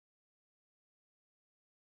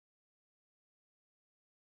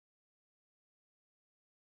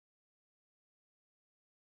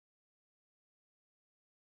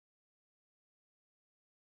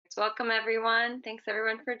So welcome everyone. Thanks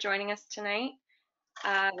everyone for joining us tonight.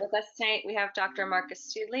 With us tonight we have Dr.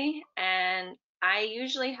 Marcus Stoodley, and I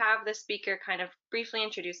usually have the speaker kind of briefly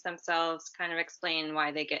introduce themselves, kind of explain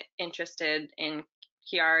why they get interested in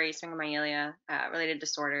Chiari, Syringomyelia, related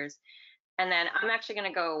disorders. And then I'm actually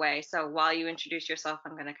going to go away. So while you introduce yourself,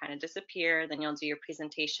 I'm going to kind of disappear. Then you'll do your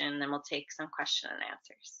presentation. Then we'll take some question and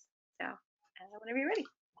answers. So whenever you're ready.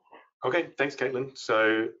 Okay, thanks, Caitlin.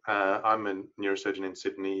 So I'm a neurosurgeon in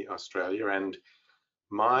Sydney, Australia, and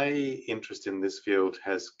my interest in this field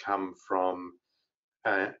has come from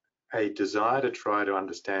a desire to try to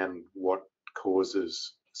understand what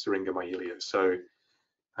causes syringomyelia. So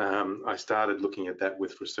I started looking at that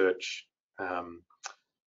with research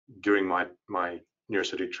during my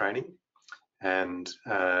neurosurgery training, and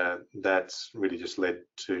that's really just led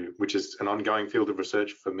to, which is an ongoing field of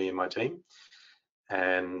research for me and my team.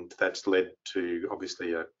 And that's led to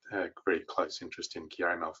obviously a very close interest in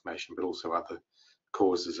Chiari malformation, but also other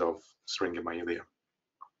causes of syringomyelia.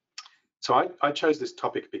 So I chose this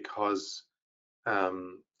topic because,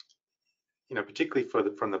 particularly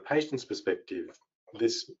from the patient's perspective,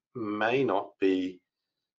 this may not be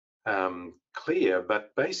clear,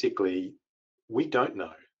 but basically we don't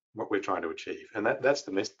know what we're trying to achieve, and that's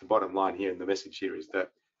the bottom line here. And the message here is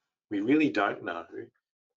that we really don't know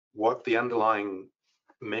what the underlying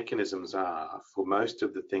mechanisms are for most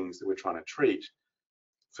of the things that we're trying to treat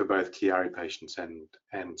for both Chiari patients and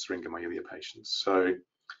Syringomyelia patients. So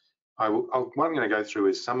what I'm going to go through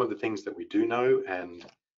is some of the things that we do know,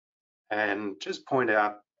 and just point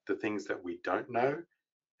out the things that we don't know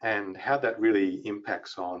and how that really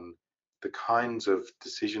impacts on the kinds of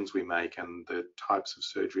decisions we make and the types of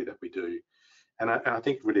surgery that we do. And I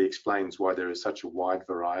think it really explains why there is such a wide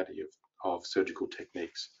variety of surgical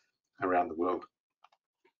techniques around the world.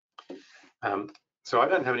 So I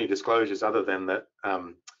don't have any disclosures other than that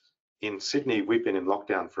in Sydney, we've been in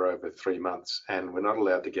lockdown for over 3 months and we're not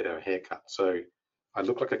allowed to get our hair cut. So I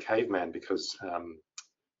look like a caveman because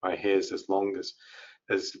my hair is as long as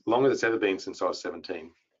it's ever been since I was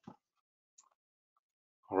 17.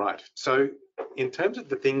 All right, so in terms of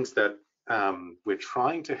the things that we're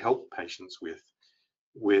trying to help patients with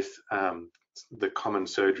the common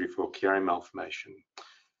surgery for Chiari malformation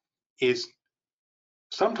is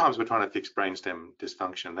sometimes we're trying to fix brainstem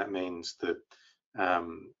dysfunction. That means that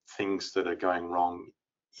things that are going wrong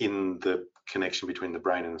in the connection between the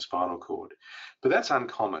brain and the spinal cord. But that's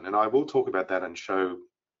uncommon, and I will talk about that and show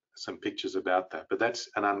some pictures about that. But that's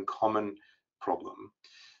an uncommon problem.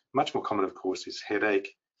 Much more common, of course, is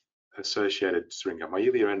headache, associated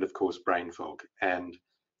syringomyelia, and of course brain fog. And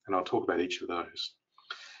I'll talk about each of those.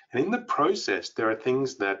 And in the process, there are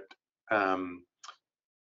things that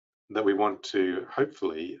that we want to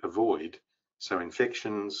hopefully avoid. So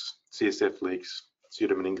infections, CSF leaks,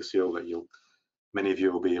 pseudomeningocele that many of you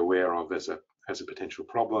will be aware of as a potential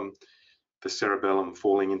problem, the cerebellum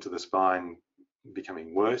falling into the spine,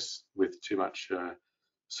 becoming worse with too much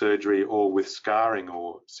surgery, or with scarring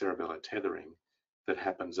or cerebellar tethering that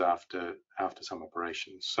happens after some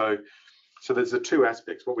operations. So there's the two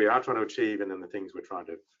aspects: what we are trying to achieve, and then the things we're trying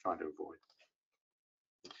to avoid.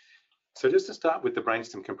 So just to start with the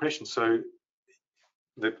brainstem compression. So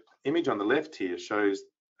the image on the left here shows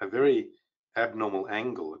a very abnormal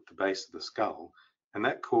angle at the base of the skull, and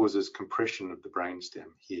that causes compression of the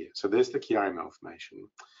brainstem here. So there's the Chiari malformation.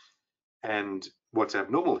 And what's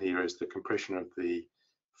abnormal here is the compression of the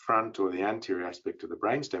front or the anterior aspect of the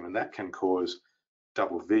brainstem, and that can cause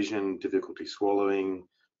double vision, difficulty swallowing,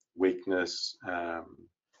 weakness, a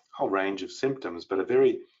whole range of symptoms, but a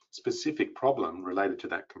very specific problem related to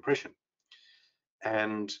that compression.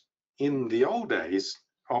 And in the old days,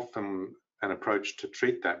 often an approach to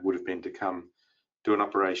treat that would have been to do an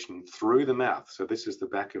operation through the mouth. So this is the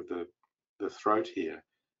back of the throat here.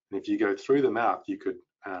 And if you go through the mouth, you could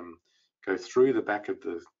go through the back of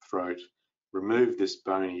the throat, remove these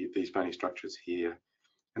bony structures here,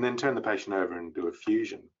 and then turn the patient over and do a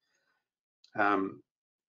fusion. The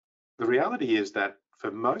reality is that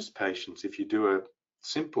for most patients, if you do a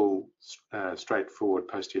simple, straightforward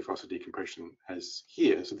posterior fossa decompression as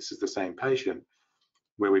here, so this is the same patient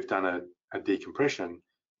where we've done a decompression,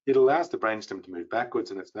 it allows the brainstem to move backwards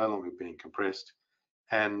and it's no longer being compressed,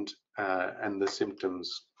 and the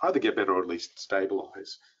symptoms either get better or at least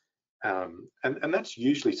stabilize. And that's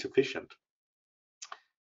usually sufficient.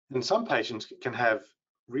 And some patients can have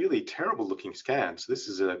really terrible looking scans. This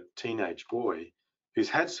is a teenage boy who's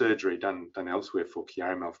had surgery done elsewhere for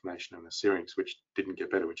Chiari malformation and a syrinx, which didn't get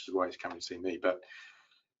better, which is why he's coming to see me. But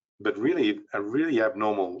really a really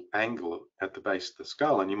abnormal angle at the base of the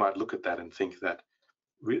skull, and you might look at that and think that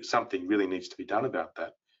something really needs to be done about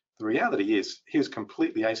that. the reality is he was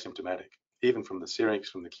completely asymptomatic, even from the syrinx,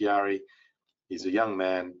 from the Chiari. He's a young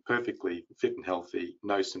man, perfectly fit and healthy,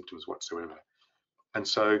 no symptoms whatsoever. And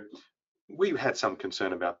so we had some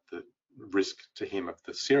concern about the risk to him of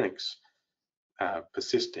the syrinx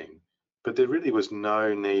persisting, but there really was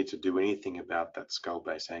no need to do anything about that skull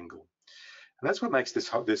base angle. And that's what makes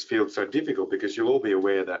this field so difficult, because you'll all be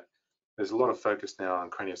aware that there's a lot of focus now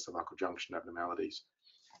on craniocervical junction abnormalities,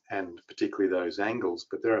 and particularly those angles,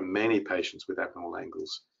 but there are many patients with abnormal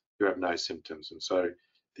angles who have no symptoms. And so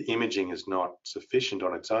the imaging is not sufficient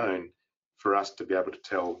on its own for us to be able to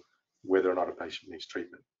tell whether or not a patient needs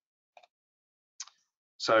treatment.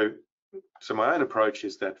 So my own approach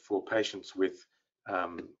is that for patients with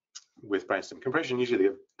brainstem compression, usually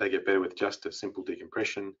they get better with just a simple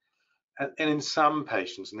decompression. And in some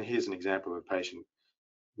patients, and here's an example of a patient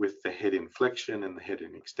with the head inflection and the head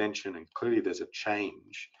in extension, and clearly there's a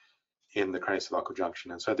change in the craniocervical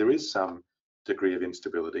junction. And so there is some degree of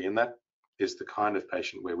instability, and that is the kind of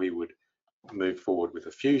patient where we would move forward with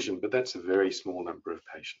a fusion, but that's a very small number of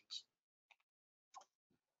patients.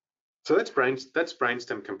 So that's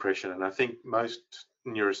brainstem compression, and I think most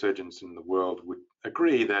neurosurgeons in the world would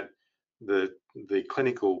agree that the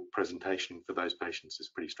clinical presentation for those patients is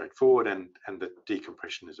pretty straightforward, and the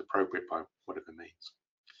decompression is appropriate by whatever means.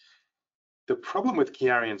 The problem with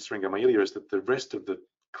Chiari and Syringomyelia is that the rest of the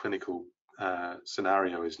clinical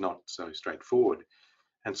scenario is not so straightforward.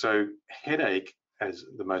 And so headache as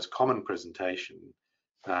the most common presentation.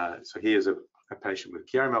 So here's a patient with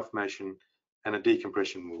Chiari malformation, and a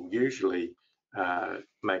decompression will usually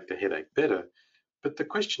make the headache better. But the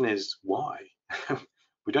question is why?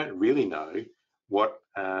 We don't really know what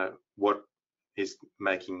is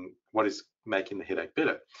making the headache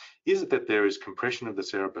better. Is it that there is compression of the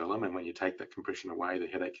cerebellum, and when you take that compression away, the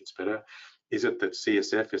headache gets better? Is it that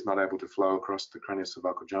CSF is not able to flow across the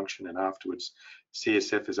craniocervical junction, and afterwards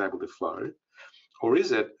CSF is able to flow? Or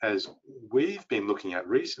is it, as we've been looking at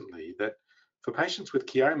recently, that for patients with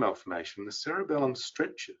Chiari malformation, the cerebellum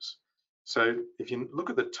stretches? So if you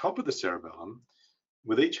look at the top of the cerebellum,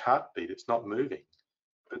 with each heartbeat, it's not moving.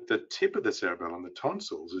 But the tip of the cerebellum, the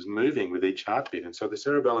tonsils, is moving with each heartbeat. And so the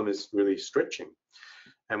cerebellum is really stretching.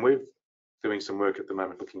 And we're doing some work at the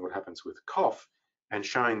moment looking at what happens with cough and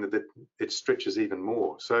showing that it stretches even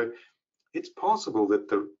more. So it's possible that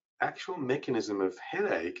the actual mechanism of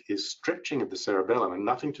headache is stretching of the cerebellum, and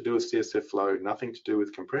nothing to do with CSF flow, nothing to do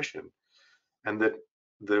with compression. And that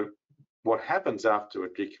what happens after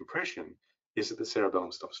a decompression is that the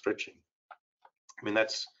cerebellum stops stretching. I mean,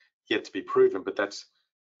 that's yet to be proven, but that's,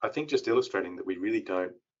 I think, just illustrating that we really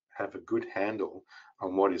don't have a good handle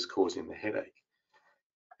on what is causing the headache.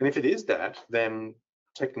 And if it is that, then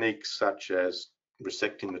techniques such as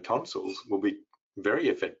resecting the tonsils will be very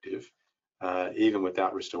effective, even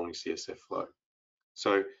without restoring CSF flow.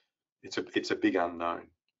 So it's a big unknown.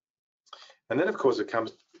 And then, of course,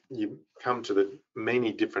 you come to the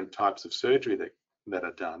many different types of surgery that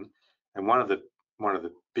are done. And one of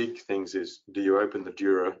the big things is, do you open the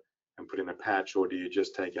dura and put in a patch, or do you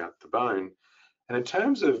just take out the bone? And in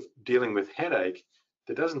terms of dealing with headache,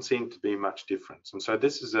 there doesn't seem to be much difference. And so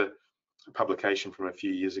this is a publication from a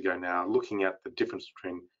few years ago now, looking at the difference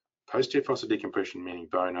between posterior fossa decompression, meaning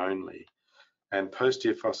bone only, and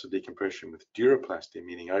posterior fossa decompression with duraplasty,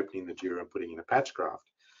 meaning opening the dura and putting in a patch graft.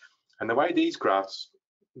 And the way these graphs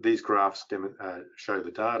show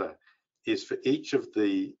the data is, for each of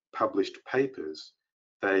the published papers,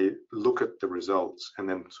 they look at the results and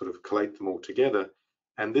then sort of collate them all together.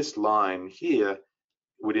 And this line here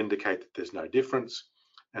would indicate that there's no difference.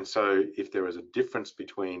 And so if there is a difference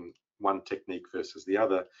between one technique versus the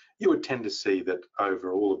other, you would tend to see that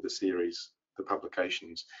over all of the series, the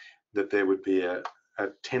publications, that there would be a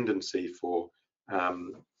tendency for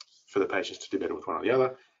the patients to do better with one or the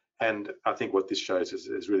other. And I think what this shows is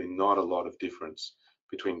there's really not a lot of difference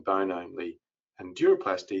between bone only and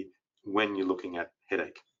duraplasty when you're looking at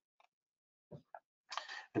headache.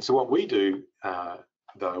 And so what we do,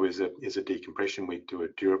 though, is a decompression. We do a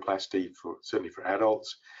duraplasty, certainly for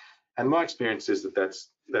adults. And my experience is that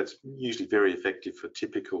that's usually very effective for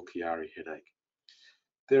typical Chiari headache.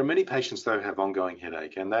 There are many patients, though, who have ongoing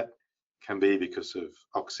headache, and that can be because of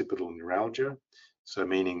occipital neuralgia, so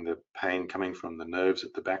meaning the pain coming from the nerves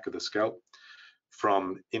at the back of the scalp,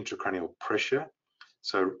 from intracranial pressure,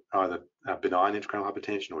 so either benign intracranial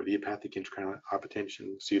hypertension or idiopathic intracranial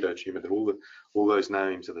hypertension, pseudotumor, all those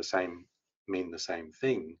names are the same, mean the same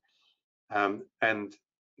thing. And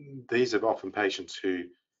these are often patients who,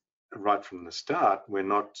 right from the start, we're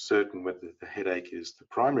not certain whether the headache is the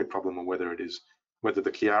primary problem, or whether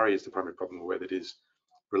the Chiari is the primary problem, or whether it is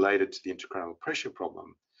related to the intracranial pressure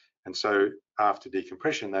problem. And so after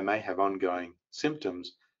decompression, they may have ongoing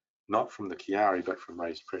symptoms, not from the Chiari, but from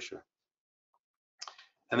raised pressure.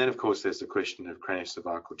 And then, of course, there's the question of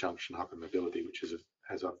craniocervical junction hypermobility, which is,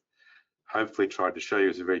 as I've hopefully tried to show you,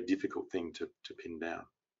 is a very difficult thing to pin down.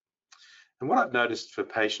 And what I've noticed for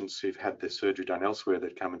patients who've had their surgery done elsewhere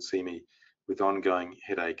that come and see me with ongoing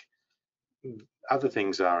headache, other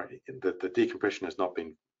things are that the decompression has not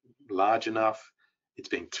been large enough, it's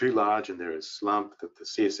been too large and there is slump, that the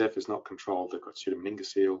CSF is not controlled, they've got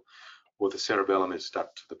pseudomeningocele, or the cerebellum is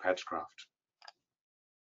stuck to the patch graft.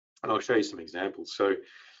 And I'll show you some examples. So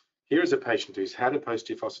here is a patient who's had a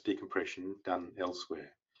posterior fossa decompression done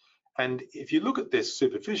elsewhere. And if you look at this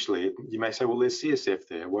superficially, you may say, well, there's CSF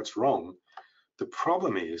there, what's wrong? The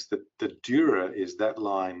problem is that the dura is that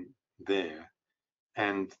line there,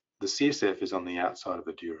 and the CSF is on the outside of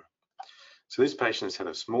the dura. So this patient has had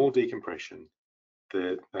a small decompression,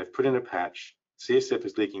 they've put in a patch, CSF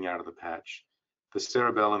is leaking out of the patch, the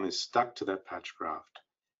cerebellum is stuck to that patch graft,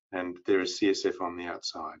 and there is CSF on the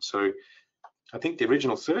outside. So I think the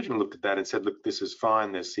original surgeon looked at that and said, look, this is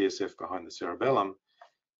fine, there's CSF behind the cerebellum,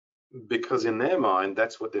 because in their mind,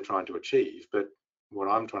 that's what they're trying to achieve. But what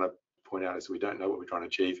I'm trying to point out is we don't know what we're trying to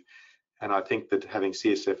achieve. And I think that having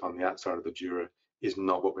CSF on the outside of the dura is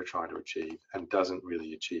not what we're trying to achieve and doesn't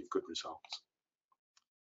really achieve good results.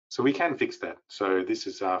 So we can fix that. So this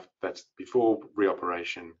is that's before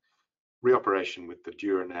reoperation with the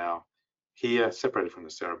dura now here, separated from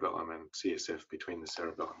the cerebellum, and CSF between the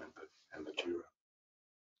cerebellum and the dura.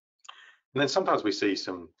 And then sometimes we see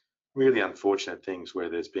some really unfortunate things where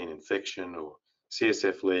there's been infection or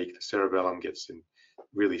CSF leak, the cerebellum gets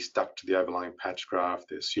really stuck to the overlying patch graft,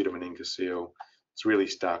 there's pseudomeningocele, it's really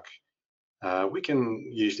stuck. We can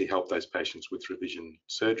usually help those patients with revision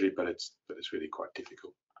surgery, but it's really quite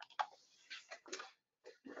difficult.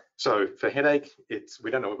 So for headache, we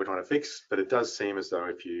don't know what we're trying to fix, but it does seem as though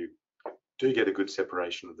if you do get a good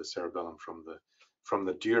separation of the cerebellum from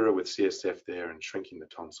the dura with CSF there and shrinking the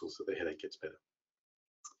tonsils, so the headache gets better.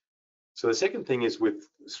 So the second thing is with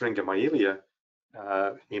Syringomyelia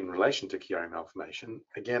in relation to Chiari malformation.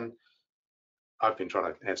 Again, I've been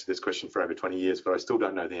trying to answer this question for over 20 years, but I still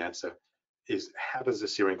don't know the answer, is how does the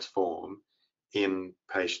syrinx form in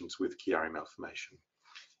patients with Chiari malformation?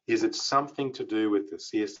 Is it something to do with the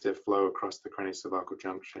CSF flow across the craniocervical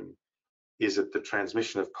junction? Is it the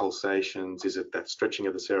transmission of pulsations? Is it that stretching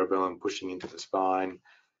of the cerebellum pushing into the spine?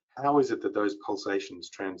 How is it that those pulsations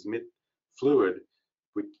transmit fluid,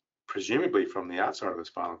 which presumably from the outside of the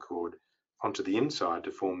spinal cord onto the inside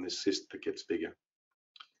to form this cyst that gets bigger?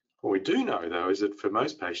 What we do know, though, is that for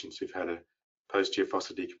most patients who've had a posterior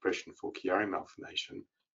fossa decompression for Chiari malformation,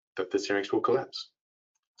 that the syrinx will collapse.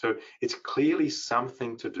 So it's clearly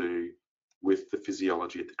something to do with the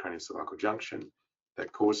physiology at the craniocervical junction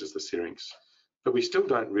that causes the syrinx, but we still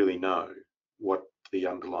don't really know what the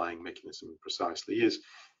underlying mechanism precisely is.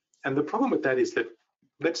 And the problem with that is that,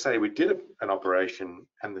 let's say we did an operation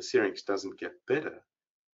and the syrinx doesn't get better.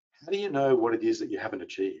 How do you know what it is that you haven't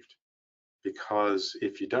achieved? Because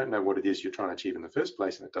if you don't know what it is you're trying to achieve in the first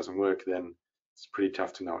place and it doesn't work, then it's pretty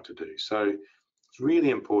tough to know what to do. So it's really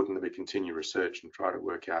important that we continue research and try to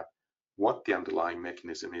work out what the underlying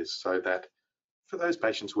mechanism is, so that for those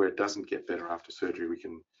patients where it doesn't get better after surgery, we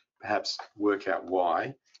can perhaps work out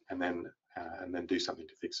why and then do something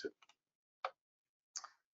to fix it.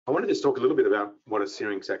 I wanted to talk a little bit about what a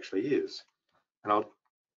syrinx actually is. And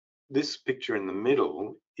this picture in the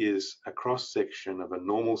middle is a cross-section of a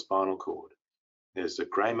normal spinal cord. There's the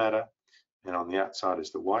grey matter, and on the outside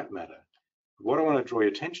is the white matter. What I want to draw your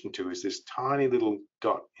attention to is this tiny little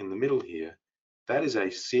dot in the middle here. That is a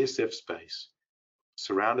CSF space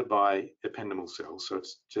surrounded by ependymal cells, so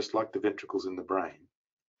it's just like the ventricles in the brain.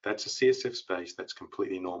 That's a CSF space that's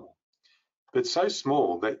completely normal. But it's so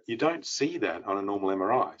small that you don't see that on a normal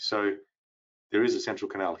MRI. So there is a central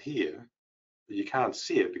canal here, but you can't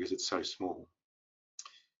see it because it's so small.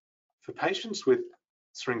 For patients with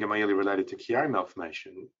Syringomyelia related to Chiari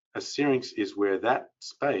malformation, a syrinx is where that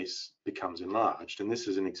space becomes enlarged. And this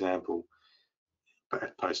is an example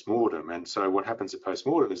at post-mortem. And so what happens at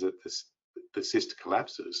post-mortem is that the cyst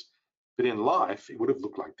collapses, but in life, it would have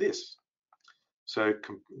looked like this. So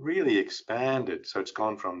really expanded. So it's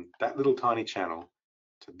gone from that little tiny channel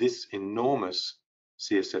to this enormous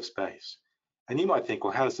CSF space. And you might think,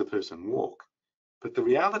 well, how does the person walk? But the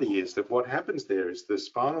reality is that what happens there is the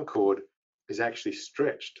spinal cord is actually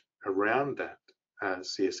stretched around that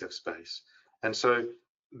CSF space. And so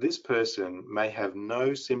this person may have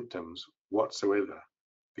no symptoms whatsoever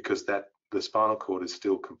because the spinal cord is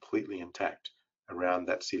still completely intact around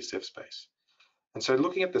that CSF space. And so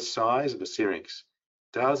looking at the size of the syrinx,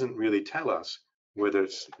 doesn't really tell us whether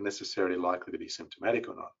it's necessarily likely to be symptomatic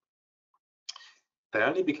or not. They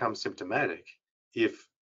only become symptomatic if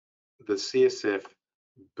the CSF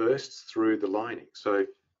bursts through the lining. So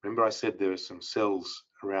remember I said there are some cells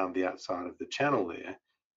around the outside of the channel there.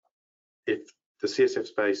 If the CSF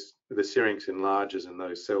space, the syrinx enlarges and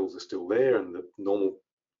those cells are still there and the normal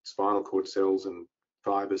spinal cord cells and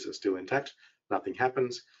fibers are still intact, nothing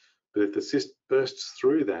happens. But if the cyst bursts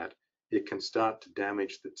through that, it can start to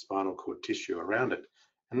damage the spinal cord tissue around it.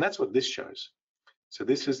 And that's what this shows. So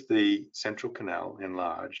this is the central canal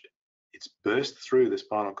enlarged. It's burst through the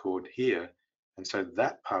spinal cord here, and so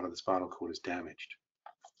that part of the spinal cord is damaged.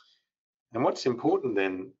 And what's important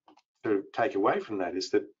then to take away from that is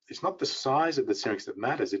that it's not the size of the syrinx that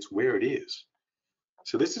matters, it's where it is.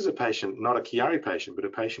 So this is a patient, not a Chiari patient, but a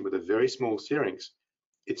patient with a very small syrinx.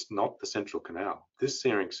 It's not the central canal. This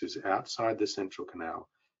syrinx is outside the central canal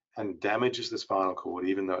and damages the spinal cord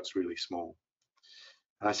even though it's really small.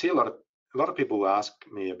 And I see a lot of people ask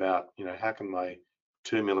me about, how can my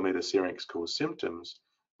 2 millimeter syrinx cause symptoms?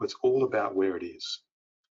 Well, it's all about where it is.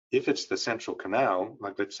 If it's the central canal,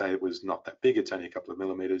 like let's say it was not that big, it's only a couple of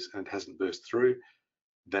millimeters and it hasn't burst through,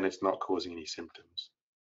 then it's not causing any symptoms.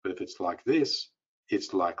 But if it's like this,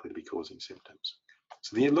 it's likely to be causing symptoms.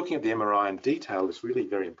 So looking at the MRI in detail is really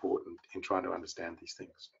very important in trying to understand these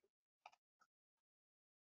things.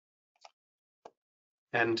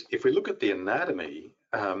 And if we look at the anatomy,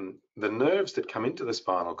 the nerves that come into the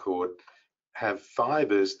spinal cord have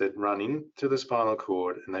fibers that run into the spinal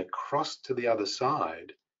cord and they cross to the other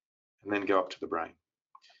side and then go up to the brain.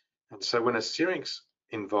 And so when a syrinx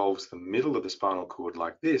involves the middle of the spinal cord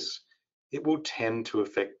like this, it will tend to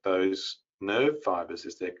affect those nerve fibers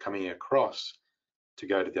as they're coming across to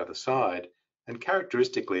go to the other side. And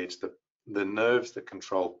characteristically, it's the nerves that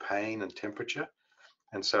control pain and temperature.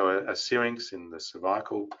 And so a syrinx in the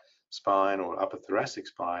cervical spine or upper thoracic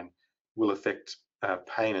spine will affect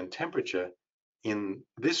pain and temperature in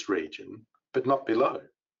this region, but not below,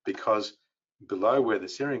 because below where the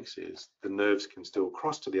syrinx is, the nerves can still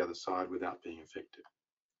cross to the other side without being affected.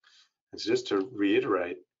 And so just to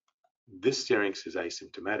reiterate, this syrinx is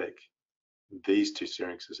asymptomatic. These two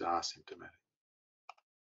syrinxes are symptomatic.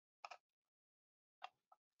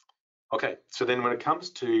 Okay, so then when it comes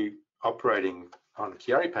to operating on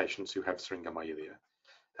Chiari patients who have syringomyelia,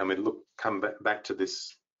 and we come back to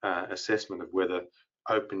this assessment of whether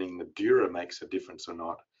opening the dura makes a difference or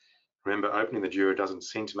not. Remember, opening the dura doesn't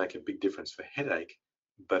seem to make a big difference for headache,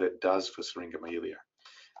 but it does for syringomyelia.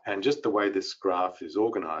 And just the way this graph is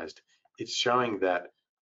organized, it's showing that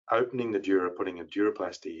opening the dura, putting a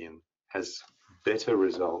duraplasty in, has better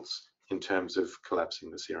results in terms of collapsing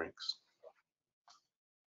the syrinx.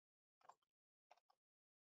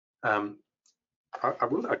 I'll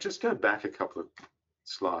just go back a couple of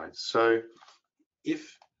slides. So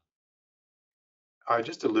if I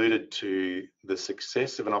just alluded to the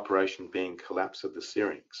success of an operation being collapse of the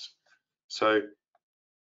syrinx. So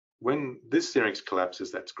when this syrinx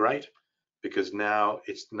collapses, that's great, because now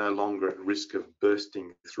it's no longer at risk of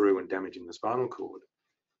bursting through and damaging the spinal cord.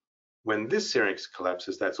 When this syrinx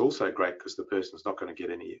collapses, that's also great because the person's not going to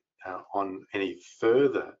get any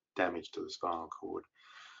further damage to the spinal cord.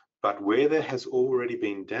 But where there has already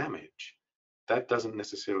been damage, that doesn't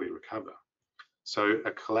necessarily recover. So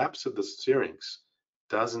a collapse of the syrinx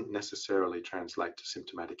doesn't necessarily translate to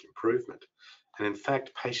symptomatic improvement. And in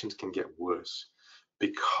fact, patients can get worse,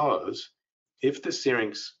 because if the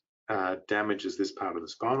syrinx damages this part of the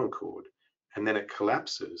spinal cord and then it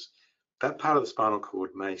collapses, that part of the spinal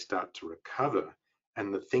cord may start to recover.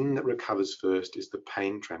 And the thing that recovers first is the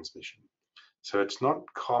pain transmission. So it's not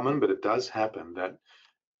common, but it does happen that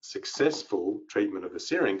successful treatment of the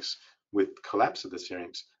syrinx with collapse of the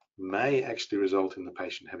syrinx may actually result in the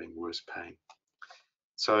patient having worse pain.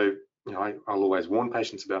 So, I'll always warn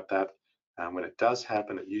patients about that. When it does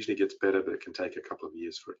happen, it usually gets better, but it can take a couple of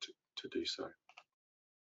years for it to do so.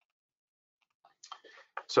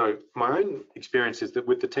 So my own experience is that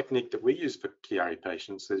with the technique that we use for Chiari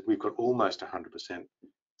patients, we've got almost 100%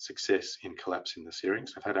 success in collapsing the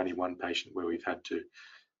syrinx. I've had only one patient where we've had to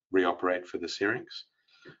reoperate for the syrinx.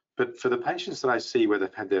 But for the patients that I see where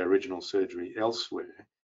they've had their original surgery elsewhere,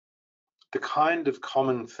 the kind of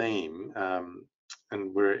common theme,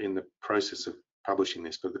 and we're in the process of publishing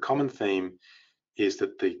this, but the common theme is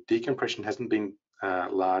that the decompression hasn't been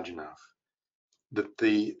large enough, that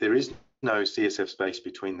there is no CSF space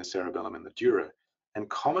between the cerebellum and the dura. And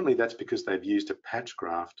commonly that's because they've used a patch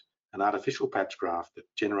graft, an artificial patch graft that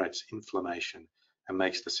generates inflammation and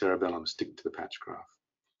makes the cerebellum stick to the patch graft.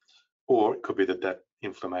 Or it could be that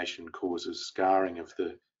inflammation causes scarring of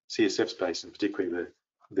the CSF space, and particularly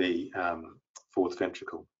the fourth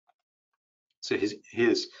ventricle. So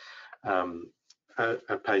here's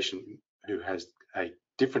a patient who has a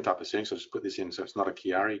different type of syrinx. I'll just put this in so it's not a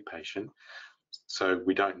Chiari patient. So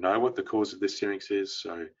we don't know what the cause of this syrinx is.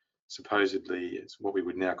 So supposedly it's what we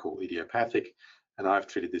would now call idiopathic. And I've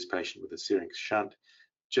treated this patient with a syrinx shunt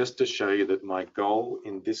just to show you that my goal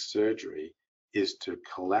in this surgery is to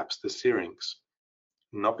collapse the syrinx,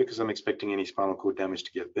 not because I'm expecting any spinal cord damage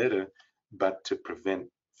to get better, but to prevent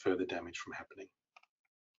further damage from happening.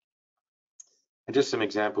 And just some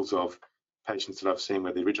examples of patients that I've seen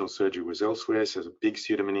where the original surgery was elsewhere. So there's a big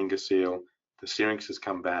pseudomeningocele, the syrinx has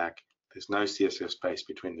come back, there's no CSF space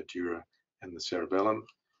between the dura and the cerebellum.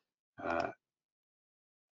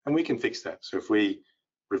 And we can fix that. So if we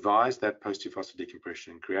revise that posterior fossa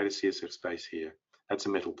decompression, create a CSF space here, that's a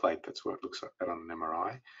metal plate, that's what it looks like that on an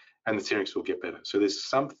MRI, and the syrinx will get better. So there's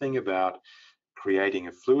something about creating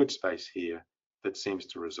a fluid space here that seems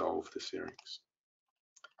to resolve the syrinx.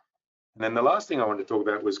 And then the last thing I wanted to talk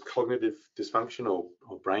about was cognitive dysfunction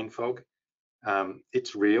or brain fog.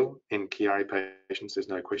 It's real in Chiari patients, there's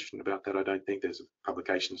no question about that. I don't think there's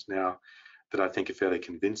publications now that I think are fairly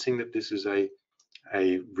convincing that this is a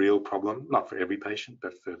real problem, not for every patient,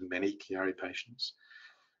 but for many Chiari patients.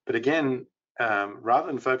 But again, rather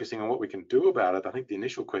than focusing on what we can do about it, I think the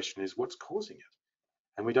initial question is what's causing it?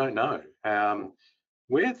 And we don't know.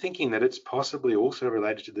 We're thinking that it's possibly also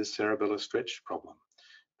related to this cerebellar stretch problem.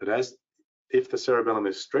 That if the cerebellum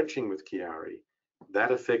is stretching with Chiari,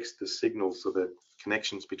 that affects the signals or the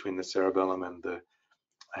connections between the cerebellum and the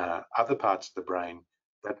other parts of the brain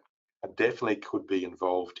that definitely could be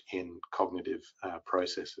involved in cognitive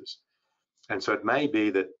processes. And so it may be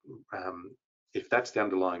that if that's the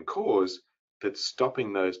underlying cause, that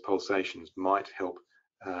stopping those pulsations might help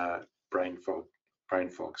brain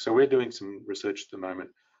fog. So we're doing some research at the moment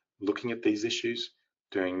looking at these issues,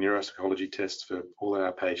 doing neuropsychology tests for all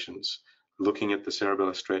our patients, looking at the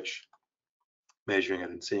cerebellar stretch, measuring it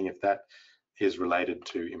and seeing if that is related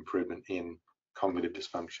to improvement in cognitive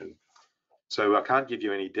dysfunction. So I can't give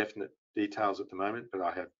you any definite details at the moment, but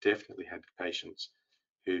I have definitely had patients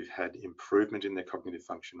who've had improvement in their cognitive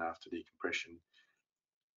function after decompression.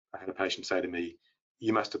 I had a patient say to me,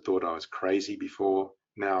 "You must have thought I was crazy before.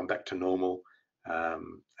 Now I'm back to normal."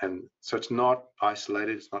 And so it's not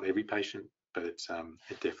isolated. It's not every patient, but it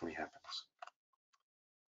definitely happens.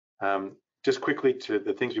 Just quickly to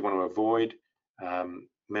the things we want to avoid.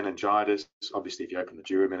 Meningitis. Obviously, if you open the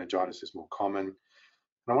dura, meningitis is more common.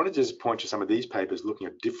 And I wanted to just point to some of these papers looking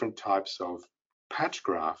at different types of patch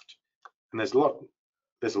graft. And there's a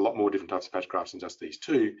lot more different types of patch grafts than just these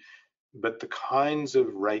two. But the kinds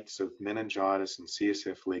of rates of meningitis and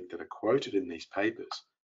CSF leak that are quoted in these papers,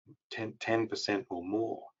 10% or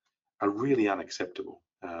more, are really unacceptable.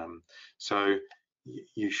 So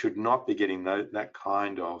you should not be getting that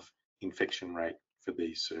kind of infection rate for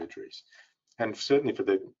these surgeries. And certainly for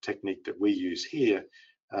the technique that we use here,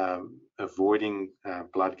 avoiding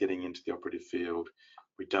blood getting into the operative field.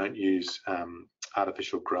 We don't use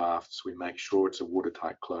artificial grafts. We make sure it's a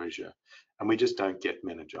watertight closure, and we just don't get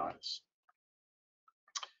meningitis.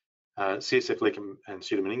 CSF leak and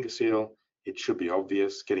pseudomeningocele, it should be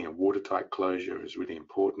obvious. Getting a watertight closure is really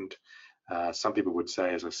important. Some people would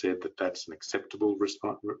say, as I said, that that's an acceptable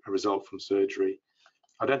result from surgery.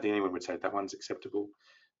 I don't think anyone would say that one's acceptable,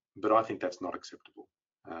 but I think that's not acceptable.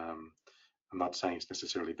 I'm not saying it's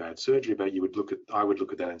necessarily bad surgery, but I would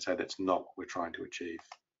look at that and say that's not what we're trying to achieve.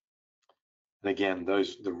 And again,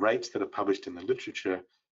 the rates that are published in the literature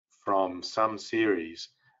from some series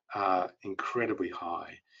are incredibly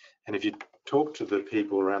high. And if you talk to the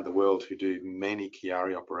people around the world who do many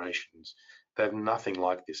Chiari operations, they have nothing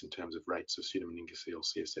like this in terms of rates of pseudomeningocele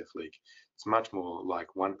CSF leak. It's much more like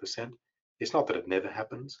 1%. It's not that it never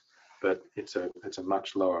happens, but it's a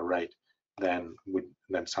much lower rate than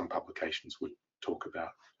some publications would talk about.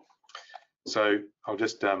 So I'll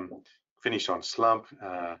just finish on slump.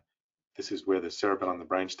 This is where the cerebellum and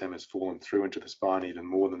the brainstem has fallen through into the spine even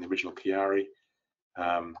more than the original Chiari.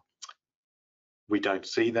 We don't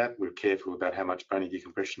see that. We're careful about how much bony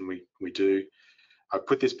decompression we do. I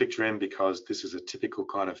put this picture in because this is a typical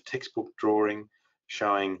kind of textbook drawing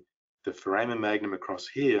showing the foramen magnum across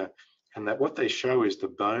here, and that what they show is the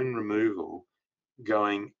bone removal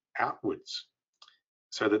going outwards,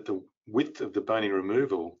 so that the width of the bony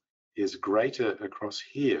removal is greater across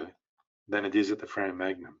here than it is at the foramen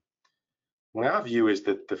magnum. Well, our view is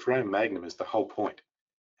that the foramen magnum is the whole point,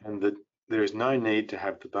 and that there is no need to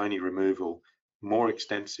have the bony removal more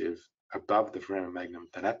extensive above the foramen magnum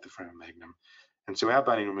than at the foramen magnum. And so our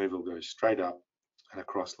bony removal goes straight up and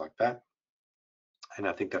across like that, and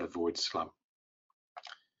I think that avoids slump.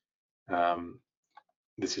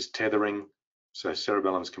 This is tethering. So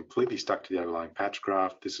cerebellum is completely stuck to the overlying patch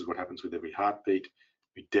graft. This is what happens with every heartbeat.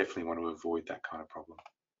 We definitely want to avoid that kind of problem.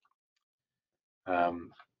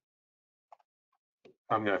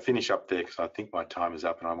 I'm going to finish up there because I think my time is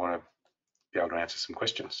up and I want to be able to answer some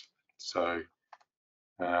questions. So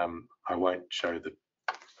I won't show the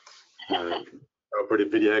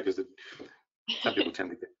operative video because some people tend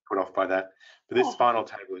to get put off by that. But this final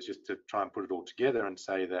table is just to try and put it all together and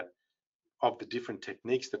say that of the different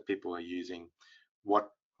techniques that people are using, what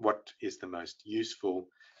is the most useful.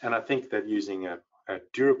 And I think that using a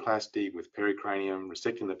duraplasty with pericranium,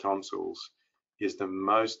 resecting the tonsils, is the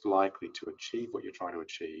most likely to achieve what you're trying to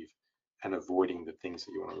achieve and avoiding the things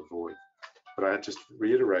that you want to avoid. But I just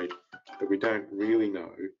reiterate that we don't really know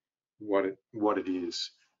what it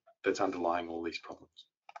is that's underlying all these problems.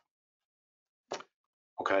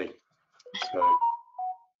 Okay, so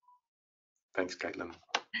thanks, Caitlin.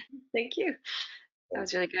 Thank you. That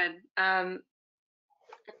was really good. I have a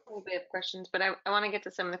little bit of questions, but I want to get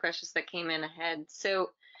to some of the questions that came in ahead.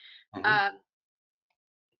 So I'm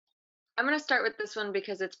going to start with this one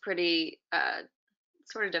because it's pretty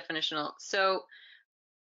sort of definitional. So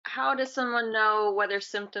how does someone know whether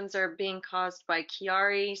symptoms are being caused by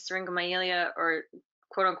Chiari, Syringomyelia, or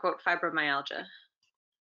quote unquote fibromyalgia?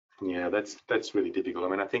 Yeah, that's really difficult. I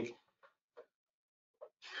mean, I think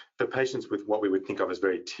for patients with what we would think of as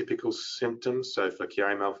very typical symptoms, so for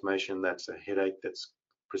Chiari malformation, that's a headache that's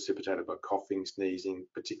precipitated by coughing, sneezing,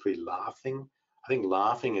 particularly laughing. I think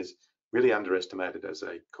laughing is really underestimated as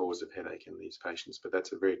a cause of headache in these patients, but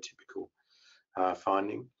that's a very typical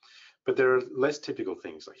finding. But there are less typical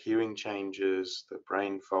things like hearing changes, the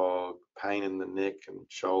brain fog, pain in the neck and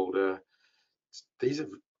shoulder. These are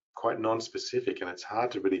quite non-specific and it's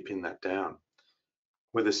hard to really pin that down.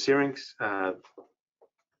 With a syrinx, I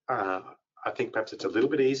think perhaps it's a little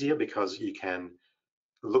bit easier because you can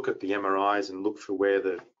look at the MRIs and look for where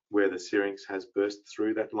the syrinx has burst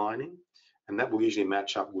through that lining, and that will usually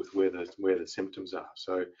match up with where the symptoms are.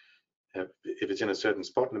 So if it's in a certain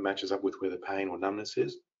spot and it matches up with where the pain or numbness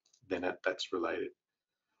is, then that's related.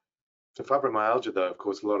 For fibromyalgia, though, of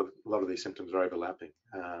course, a lot of these symptoms are overlapping.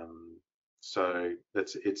 So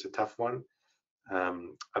it's a tough one.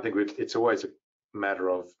 I think it's always a matter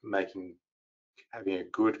of having a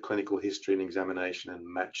good clinical history and examination and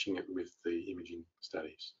matching it with the imaging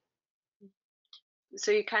studies.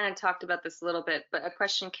 So you kind of talked about this a little bit, but a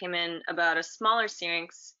question came in about a smaller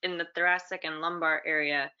syrinx in the thoracic and lumbar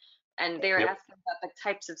area, and they were asking about the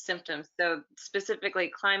types of symptoms. So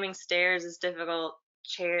specifically, climbing stairs is difficult,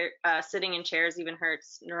 sitting in chairs even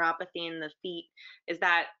hurts, neuropathy in the feet. Is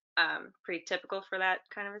that pretty typical for that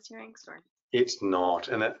kind of a syrinx? Or? It's not,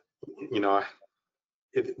 and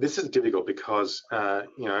this is difficult because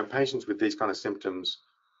patients with these kind of symptoms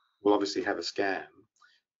will obviously have a scan,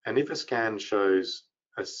 and if a scan shows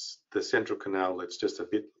the central canal that's just a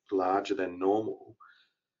bit larger than normal,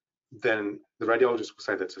 then the radiologist will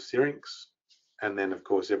say that's a syrinx, and then of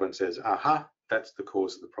course everyone says, aha, that's the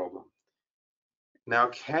cause of the problem. Now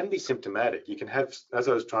it can be symptomatic. You can have, as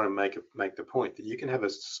I was trying to make the point, that you can have a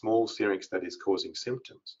small syrinx that is causing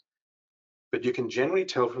symptoms, but you can generally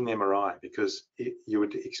tell from the MRI because you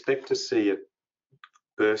would expect to see it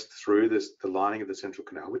burst through the lining of the central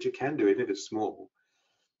canal, which it can do even if it's small,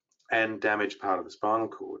 and damage part of the spinal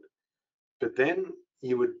cord. But then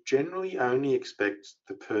you would generally only expect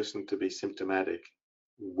the person to be symptomatic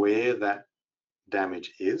where that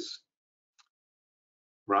damage is,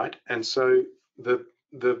 right? And so the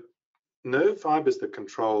nerve fibers that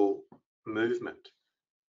control movement,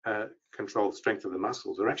 control the strength of the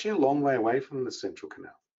muscles, are actually a long way away from the central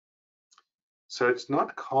canal. So it's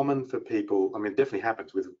not common for people, I mean, it definitely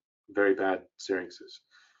happens with very bad syrinxes,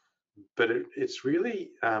 but it's really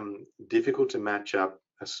difficult to match up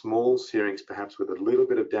a small syrinx, perhaps with a little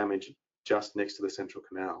bit of damage just next to the central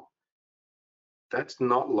canal. That's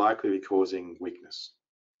not likely to be causing weakness.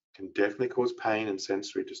 It can definitely cause pain and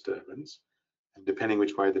sensory disturbance, and depending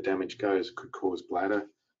which way the damage goes, it could cause bladder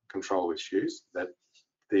control issues.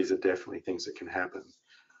 These are definitely things that can happen.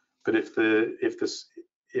 But if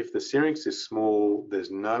the syrinx is small,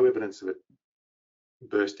 there's no evidence of it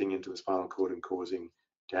bursting into the spinal cord and causing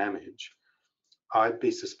damage, I'd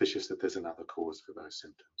be suspicious that there's another cause for those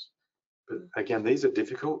symptoms. But again, these are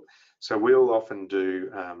difficult. So we'll often do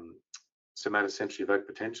somatosensory evoked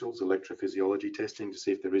potentials, electrophysiology testing to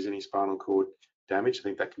see if there is any spinal cord damage. I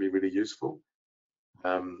think that can be really useful.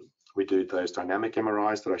 We do those dynamic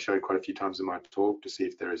MRIs that I showed quite a few times in my talk to see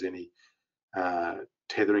if there is any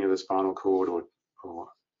tethering of the spinal cord or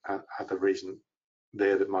other reason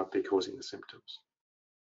there that might be causing the symptoms.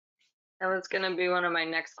 That was going to be one of my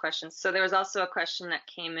next questions. So there was also a question that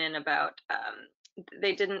came in about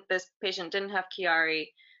this patient didn't have Chiari,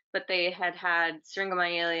 but they had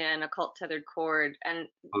Syringomyelia and occult tethered cord, and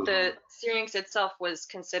the syrinx itself was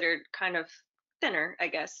considered kind of thinner, I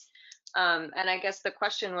guess. And I guess the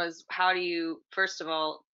question was, how do you, first of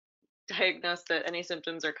all, diagnose that any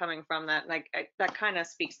symptoms are coming from that? Like that kind of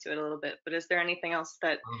speaks to it a little bit, but is there anything else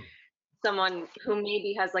that someone who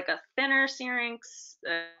maybe has like a thinner syrinx,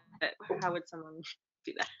 how would someone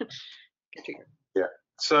do that? Get treated? Yeah.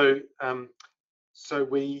 So,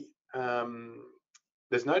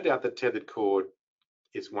 there's no doubt that tethered cord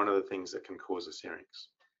is one of the things that can cause a syrinx.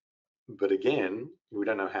 But again, we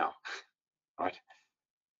don't know how, right?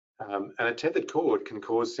 And a tethered cord can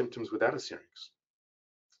cause symptoms without a syrinx.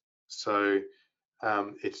 So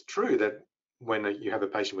it's true that when you have a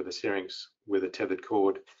patient with a syrinx with a tethered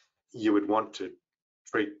cord, you would want to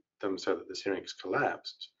treat them so that the syrinx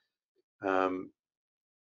collapsed.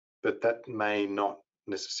 But that may not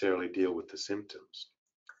necessarily deal with the symptoms.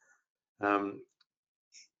 The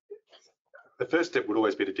first step would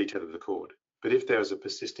always be to detether the cord. But if there is a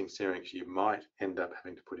persisting syrinx, you might end up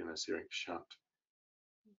having to put in a syrinx shunt.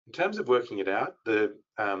 In terms of working it out,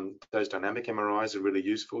 those dynamic MRIs are really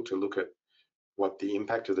useful to look at what the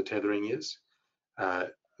impact of the tethering is.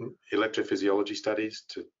 Electrophysiology studies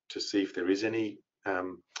to see if there is any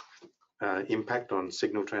impact on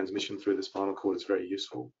signal transmission through the spinal cord is very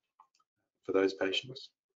useful for those patients.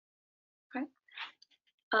 Okay.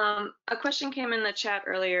 A question came in the chat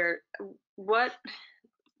earlier. What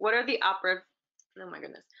are the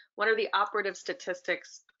operative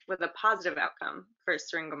statistics with a positive outcome for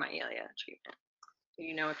syringomyelia treatment? Do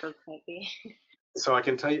you know what those might be? So I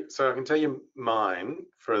can tell you mine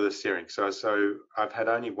for the syrinx. So I've had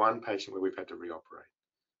only one patient where we've had to reoperate.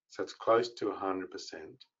 So it's close to 100%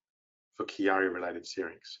 for Chiari related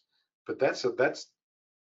syrinx. But that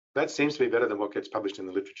seems to be better than what gets published in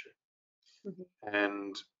the literature.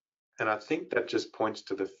 And I think that just points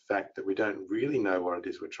to the fact that we don't really know what it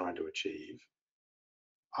is we're trying to achieve.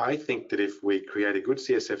 I think that if we create a good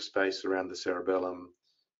CSF space around the cerebellum,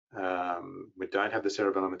 we don't have the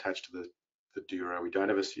cerebellum attached to the dura, we don't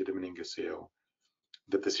have a pseudomyngosele,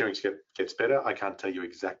 that the syrinx gets better. I can't tell you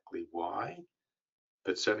exactly why,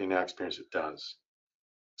 but certainly in our experience it does.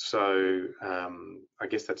 So I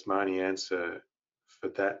guess that's my only answer for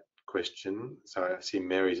that question. So I see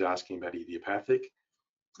Mary's asking about idiopathic.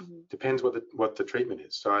 Depends what the treatment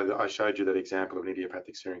is. So I showed you that example of an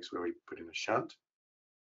idiopathic syrinx where we put in a shunt.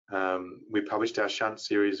 We published our shunt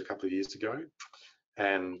series a couple of years ago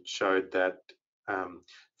and showed that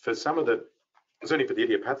for some of certainly for the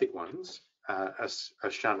idiopathic ones, a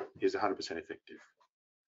shunt is 100% effective.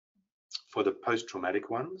 For the post-traumatic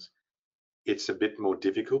ones, it's a bit more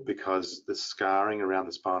difficult because the scarring around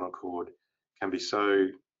the spinal cord can be so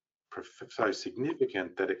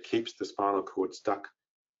significant that it keeps the spinal cord stuck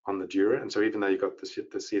on the dura. And so even though you've got the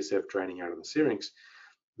CSF draining out of the syrinx,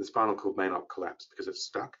 the spinal cord may not collapse because it's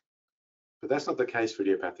stuck. But that's not the case for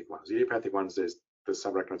idiopathic ones. Idiopathic ones, the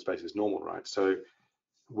subarachnoid space is normal, right? So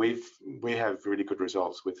we have really good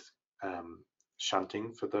results with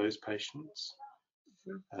shunting for those patients.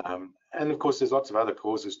 And of course, there's lots of other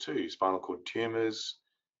causes too, spinal cord tumors,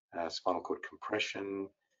 spinal cord compression,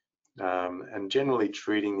 and generally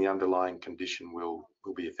treating the underlying condition will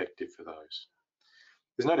be effective for those.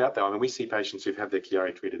 There's no doubt though, I mean, we see patients who've had their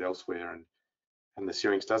Chiari treated elsewhere and the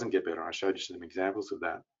syrinx doesn't get better. I showed you some examples of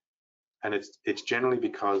that. And it's generally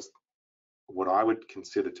because what I would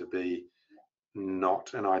consider to be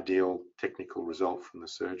not an ideal technical result from the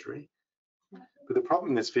surgery. But the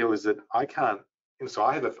problem in this field is that I can't, so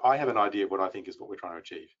I have an idea of what I think is what we're trying to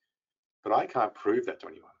achieve, but I can't prove that to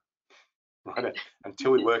anyone, right?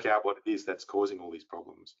 Until we work out what it is that's causing all these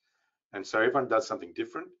problems. And so everyone does something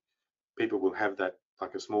different. People will have that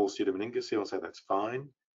like a small pseudomyngosele and say that's fine.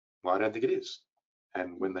 Well, I don't think it is.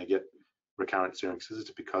 And when they get recurrent syrinxes,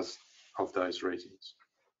 it's because of those reasons.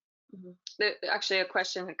 Actually, a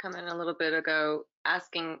question had come in a little bit ago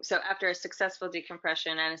asking, so after a successful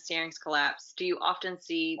decompression and a syrinx collapse, do you often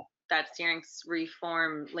see that syrinx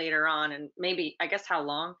reform later on? And maybe, I guess, how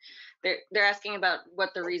long? They're asking about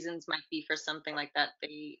what the reasons might be for something like that.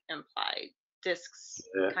 They imply discs,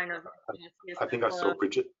 kind of. I think I saw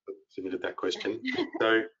Bridget submitted that question.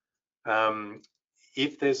 So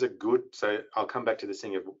if there's a good, so I'll come back to this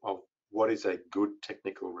thing of what is a good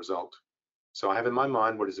technical result. So I have in my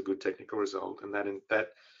mind what is a good technical result, and that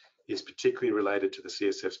is particularly related to the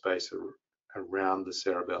CSF space around the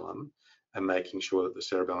cerebellum and making sure that the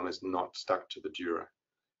cerebellum is not stuck to the dura.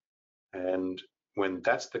 And when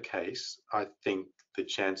that's the case, I think the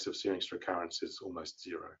chance of syrinx recurrence is almost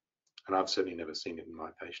zero. and I've certainly never seen it in my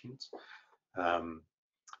patients.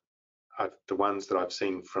 The ones that I've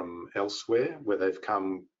seen from elsewhere, where they've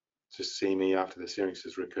come to see me after the syrinx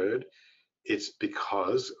has recurred, it's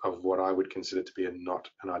because of what I would consider to be not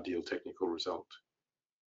an ideal technical result.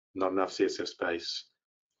 Not enough CSF space,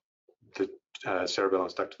 the cerebellum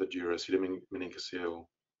stuck to the dura, pseudomeningocele,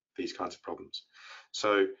 these kinds of problems.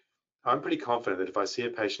 So I'm pretty confident that if I see a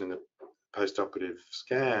patient in the post-operative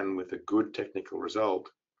scan with a good technical result,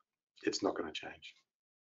 it's not going to change.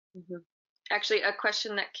 Actually, a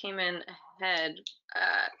question that came in ahead,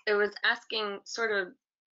 it was asking sort of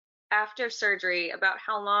after surgery about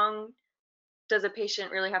how long does a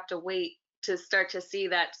patient really have to wait to start to see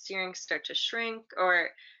that syrinx start to shrink,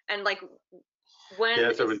 and like when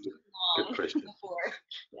that's a is really good long question. before?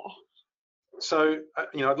 So,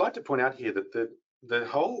 I'd like to point out here that the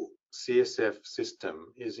whole CSF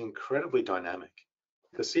system is incredibly dynamic.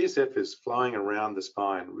 The CSF is flowing around the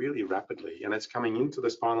spine really rapidly, and it's coming into the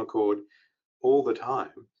spinal cord all the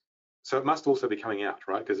time. So it must also be coming out,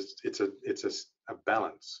 right? Because it's a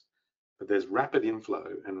balance, but there's rapid inflow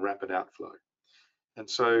and rapid outflow. And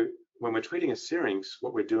so when we're treating a syrinx,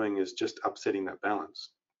 what we're doing is just upsetting that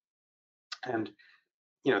balance. And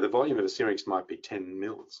the volume of a syrinx might be 10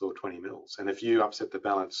 mils or 20 mils. And if you upset the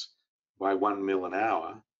balance by 1 mil an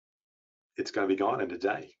hour, it's going to be gone in a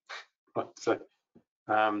day. So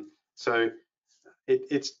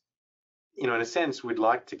it's in a sense, we'd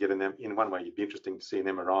like to get in one way, it'd be interesting to see an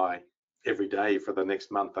MRI every day for the next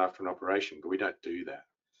month after an operation, but we don't do that.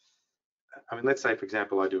 I mean, let's say, for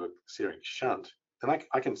example, I do a syrinx shunt, then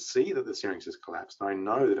I can see that the syrinx is collapsed. And I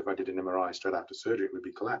know that if I did an MRI straight after surgery, it would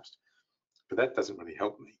be collapsed. But that doesn't really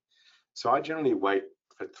help me. So I generally wait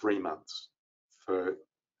for 3 months for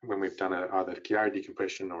when we've done either a Chiari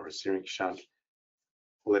decompression or a syrinx shunt.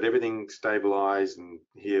 We'll let everything stabilize and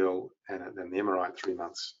heal, and then the MRI at 3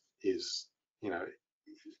 months is,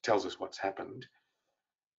 tells us what's happened.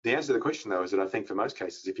 The answer to the question, though, is that I think for most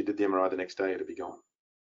cases, if you did the MRI the next day, it'd be gone.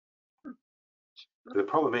 But the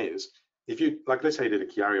problem is, if you, let's say you did a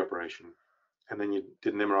Chiari operation, and then you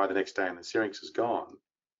did an MRI the next day and the syrinx is gone,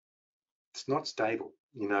 it's not stable.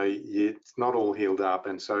 It's not all healed up,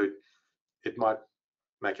 and so it might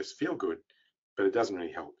make us feel good, but it doesn't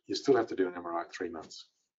really help. You still have to do an MRI at 3 months.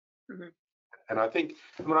 And I think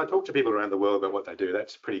when I talk to people around the world about what they do,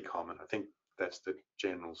 that's pretty common. I think that's the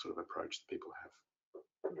general sort of approach that people have.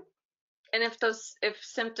 And if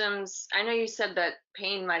symptoms, I know you said that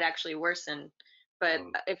pain might actually worsen, but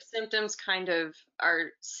if symptoms kind of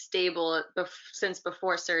are stable since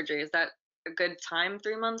before surgery, is that a good time,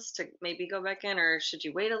 3 months, to maybe go back in, or should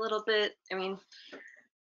you wait a little bit? I mean,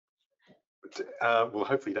 well,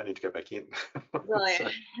 hopefully you don't need to go back in. Really?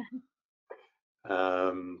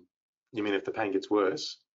 You mean if the pain gets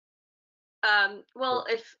worse? Well,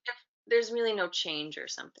 if there's really no change or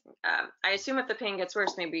something, I assume if the pain gets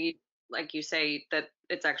worse, maybe, like you say, that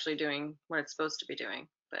it's actually doing what it's supposed to be doing.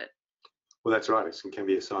 But well, that's right. It can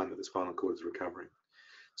be a sign that the spinal cord is recovering.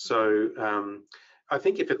 So I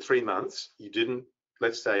think if at 3 months you didn't,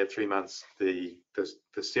 let's say at 3 months the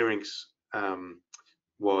syrinx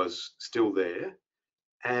was still there,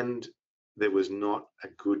 and there was not a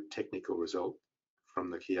good technical result from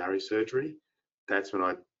the Chiari surgery, that's when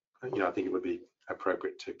I think it would be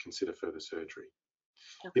appropriate to consider further surgery.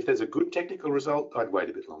 Okay. If there's a good technical result, I'd wait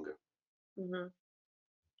a bit longer. That's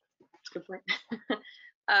a good point.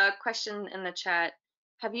 Question in the chat: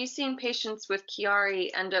 have you seen patients with Chiari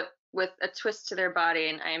end up with a twist to their body?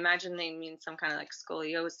 And I imagine they mean some kind of like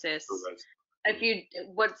scoliosis.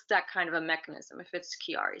 What's that kind of a mechanism, if it's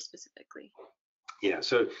Chiari specifically? Yeah,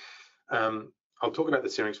 so I'll talk about the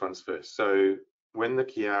syrinx ones first. So when the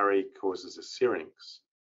Chiari causes a syrinx,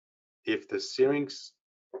 if the syrinx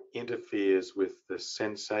interferes with the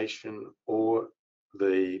sensation or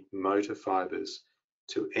the motor fibers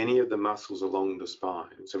to any of the muscles along the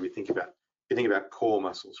spine, so you think about core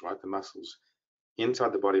muscles, right? The muscles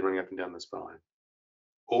inside the body running up and down the spine.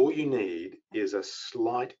 All you need is a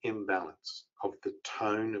slight imbalance of the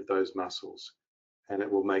tone of those muscles, and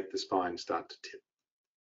it will make the spine start to tip.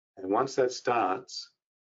 And once that starts,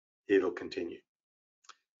 it'll continue.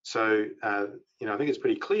 So, I think it's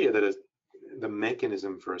pretty clear that the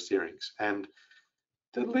mechanism for a syrinx, and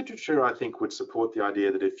the literature, I think, would support the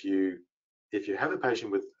idea that if you have a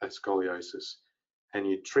patient with a scoliosis and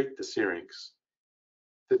you treat the syrinx,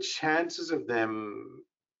 the chances of them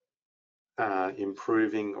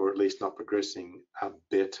improving or at least not progressing are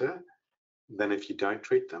better than if you don't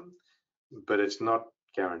treat them, but it's not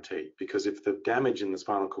guaranteed, because if the damage in the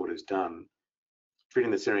spinal cord is done,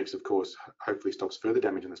 treating the syrinx, of course, hopefully stops further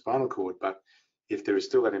damage in the spinal cord, but if there is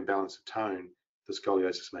still that imbalance of tone, the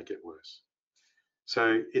scoliosis may get worse.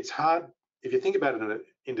 So it's hard, if you think about it in an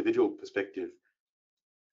individual perspective,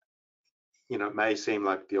 you know, it may seem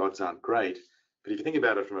like the odds aren't great, but if you think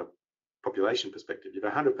about it from a population perspective, you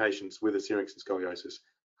have 100 patients with a syrinx and scoliosis,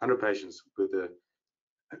 100 patients with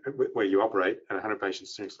where you operate, and 100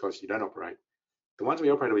 patients syrinx scoliosis you don't operate. The ones we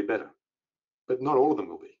operate will be better, but not all of them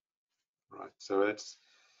will be, right? So that's,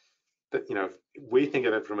 that, you know, we think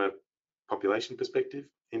of it from a population perspective.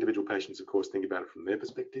 Individual patients, of course, think about it from their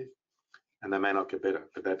perspective, and they may not get better,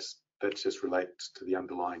 but that just relates to the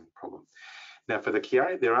underlying problem. Now, for the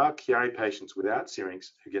Chiari, there are Chiari patients without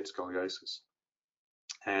syrinx who get scoliosis,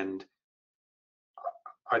 and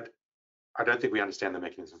I don't think we understand the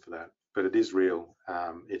mechanism for that, but it is real.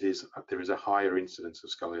 There is a higher incidence of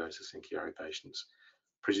scoliosis in Chiari patients.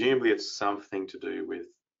 Presumably, it's something to do with,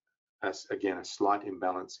 again, a slight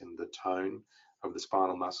imbalance in the tone of the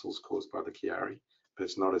spinal muscles caused by the Chiari, but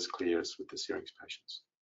it's not as clear as with the syrinx patients.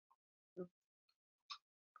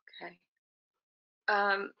 Okay.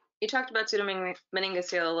 You talked about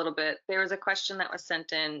pseudomeningocele a little bit. There was a question that was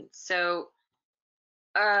sent in. So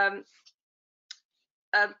a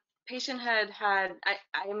patient had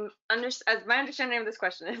my understanding of this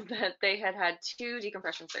question is that they had 2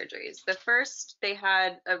 decompression surgeries. The first, they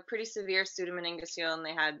had a pretty severe pseudomeningocele and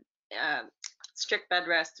they had strict bed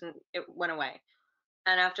rest and it went away.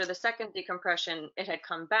 And after the second decompression, it had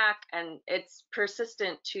come back and it's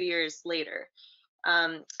persistent 2 years later.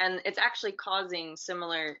 And it's actually causing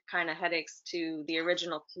similar kind of headaches to the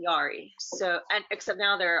original Chiari. So, and except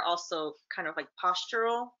now there are also kind of like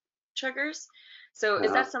postural triggers. So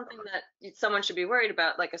is that something that someone should be worried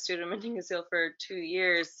about, like a pseudomeningocele for 2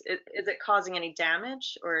 years? Is it causing any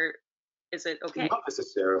damage, or is it okay? Not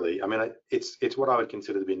necessarily. I mean, it's what I would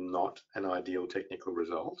consider to be not an ideal technical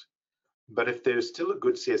result. But if there's still a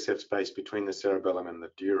good CSF space between the cerebellum and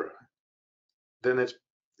the dura, then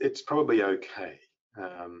it's probably okay.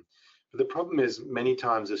 But the problem is many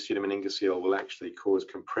times a pseudomeningocele will actually cause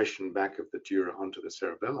compression back of the dura onto the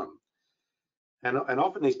cerebellum. And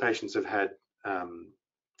often these patients have had, you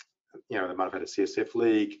know, they might have had a CSF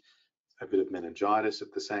leak, a bit of meningitis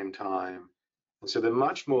at the same time. And so they're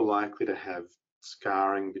much more likely to have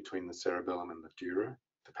scarring between the cerebellum and the dura,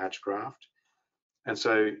 the patch graft. And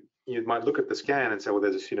so you might look at the scan and say, well,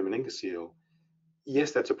 there's a pseudomeningocele.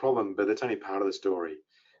 Yes, that's a problem, but that's only part of the story.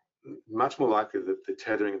 Much more likely that the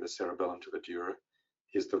tethering of the cerebellum to the dura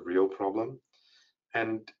is the real problem.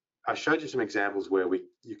 And I showed you some examples where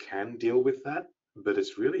you can deal with that, but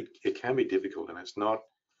it can be difficult, and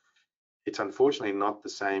it's unfortunately not the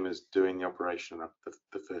same as doing the operation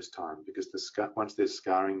the first time, because once there's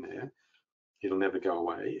scarring there, it'll never go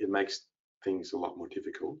away. It makes things a lot more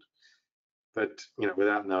difficult. But, you know,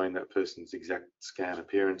 without knowing that person's exact scan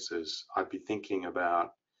appearances, I'd be thinking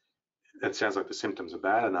about, it sounds like the symptoms are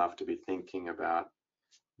bad enough to be thinking about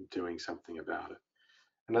doing something about it.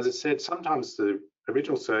 And as I said, sometimes the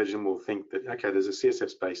original surgeon will think that, okay, there's a CSF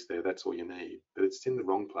space there, that's all you need, but it's in the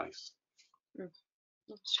wrong place.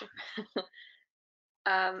 That's true.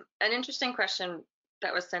 An interesting question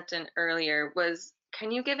that was sent in earlier was,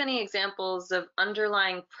 can you give any examples of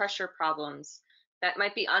underlying pressure problems that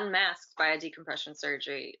might be unmasked by a decompression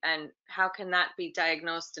surgery, and how can that be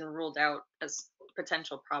diagnosed and ruled out as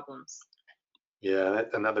potential problems? Yeah,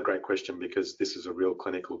 that's another great question, because this is a real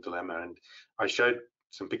clinical dilemma. And I showed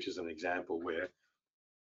some pictures of an example where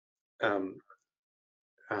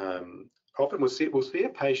often we'll see a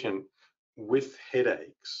patient with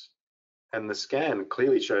headaches, and the scan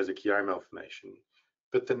clearly shows a Chiari malformation,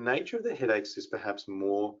 but the nature of the headaches is perhaps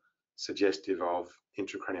more suggestive of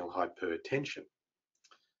intracranial hypertension,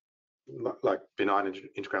 like benign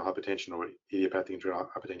intracranial hypertension or idiopathic intracranial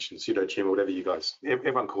hypertension, pseudotumor, whatever you guys,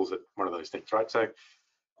 everyone calls it one of those things, right? So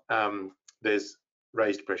there's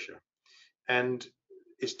raised pressure, and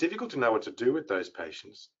it's difficult to know what to do with those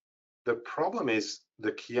patients. The problem is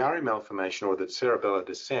the Chiari malformation, or the cerebellar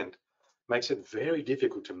descent, makes it very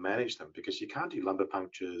difficult to manage them, because you can't do lumbar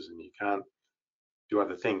punctures and you can't do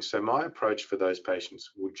other things. So my approach for those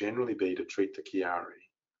patients will generally be to treat the Chiari,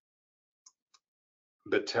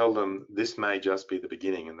 but tell them this may just be the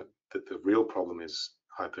beginning, and that the real problem is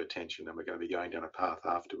hypertension, and we're going to be going down a path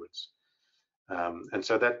afterwards. And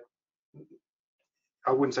so that,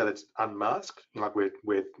 I wouldn't say that's unmasked, like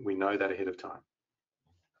we know that ahead of time.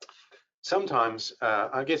 Sometimes,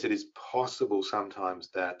 I guess it is possible sometimes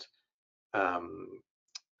that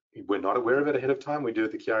we're not aware of it ahead of time. We do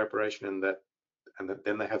the Chiari operation, and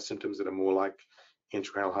then they have symptoms that are more like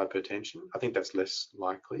intracranial hypertension. I think that's less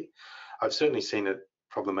likely. I've certainly seen it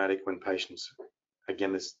problematic when patients,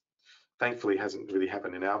 again, this thankfully hasn't really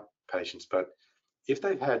happened in our patients, but if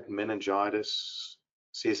they've had meningitis,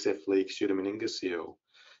 CSF leak, pseudomeningocele,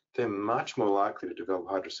 they're much more likely to develop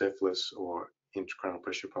hydrocephalus or intracranial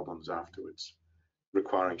pressure problems afterwards,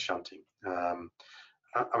 requiring shunting.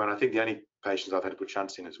 I think the only patients I've had to put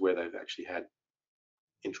shunts in is where they've actually had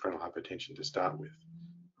intracranial hypertension to start with,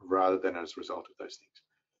 rather than as a result of those things.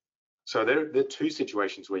 So there are two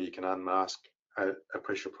situations where you can unmask a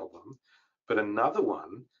pressure problem, but another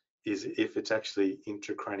one is if it's actually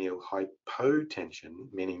intracranial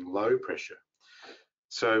hypotension, meaning low pressure.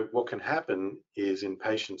 So what can happen is in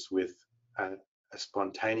patients with a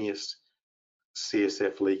spontaneous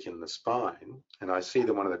CSF leak in the spine, and I see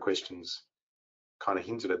that one of the questions kind of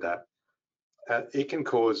hinted at that, it can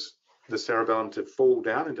cause the cerebellum to fall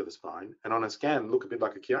down into the spine and on a scan look a bit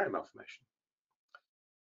like a Chiari malformation.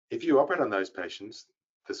 If you operate on those patients,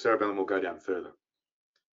 the cerebellum will go down further.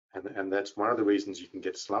 And that's one of the reasons you can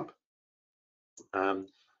get slump.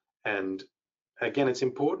 And again, it's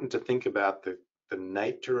important to think about the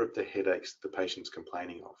nature of the headaches the patient's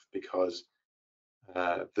complaining of, because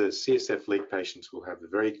the CSF leak patients will have a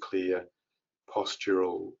very clear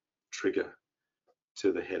postural trigger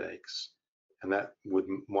to the headaches. And that would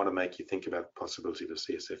want to make you think about the possibility of a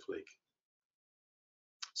CSF leak.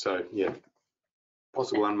 So yeah,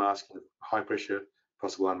 possible unmasking of high pressure,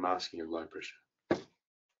 possible unmasking of low pressure.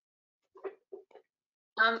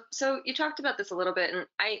 So you talked about this a little bit, and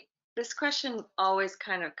this question always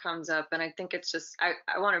kind of comes up, and I think it's just,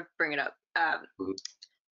 I want to bring it up.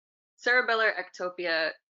 Cerebellar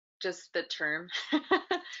ectopia, just the term.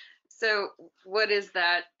 So what is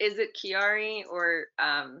that? Is it Chiari, or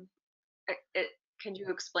can you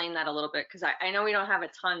explain that a little bit? Because I know we don't have a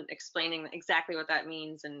ton explaining exactly what that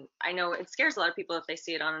means, and I know it scares a lot of people if they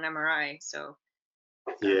see it on an MRI. So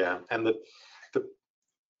yeah, and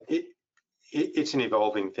it's an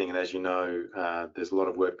evolving thing, and as you know, there's a lot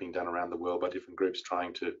of work being done around the world by different groups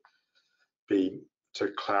trying to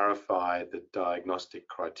clarify the diagnostic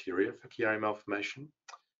criteria for Chiari malformation.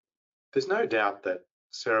 There's no doubt that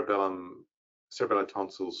cerebellar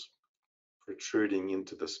tonsils protruding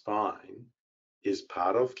into the spine is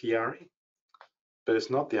part of Chiari, but it's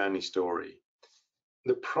not the only story.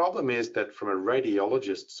 The problem is that from a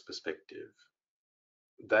radiologist's perspective,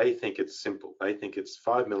 they think it's simple. They think it's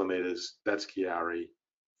 5 millimeters, that's Chiari.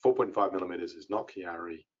 4.5 millimeters is not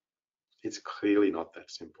Chiari. It's clearly not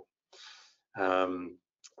that simple.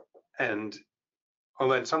 And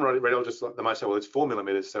although some radiologists, they might say, well, it's 4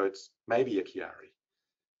 millimeters, so it's maybe a Chiari.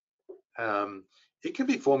 It can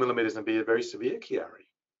be 4 millimeters and be a very severe Chiari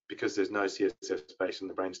because there's no CSF space and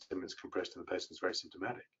the brainstem is compressed and the person's very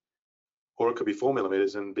symptomatic. Or it could be 4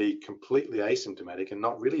 millimeters and be completely asymptomatic and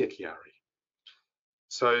not really a Chiari.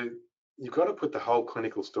 So you've got to put the whole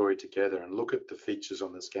clinical story together and look at the features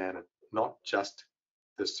on the scan, not just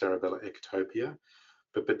the cerebellar ectopia,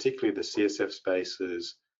 but particularly the CSF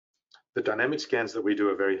spaces. The dynamic scans that we do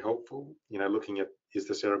are very helpful, looking at, is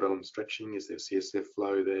the cerebellum stretching? Is there CSF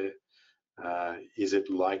flow there? Is it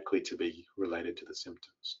likely to be related to the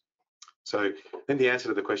symptoms? So then the answer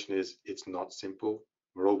to the question is, it's not simple.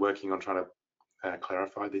 We're all working on trying to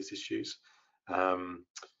clarify these issues.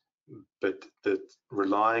 But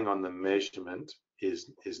relying on the measurement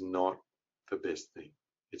is not the best thing.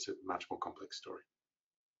 It's a much more complex story.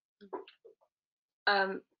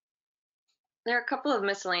 There are a couple of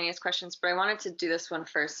miscellaneous questions, but I wanted to do this one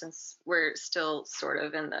first since we're still sort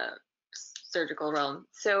of in the surgical realm.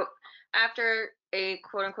 So after a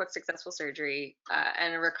quote-unquote successful surgery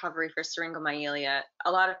and a recovery for syringomyelia,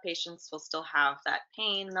 a lot of patients will still have that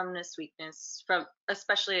pain, numbness, weakness,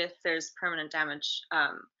 especially if there's permanent damage.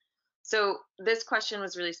 So this question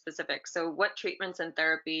was really specific. So what treatments and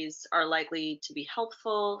therapies are likely to be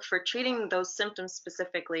helpful for treating those symptoms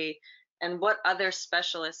specifically, and what other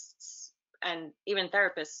specialists and even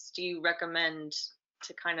therapists do you recommend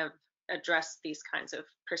to kind of address these kinds of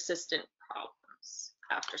persistent problems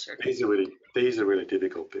after surgery? These are really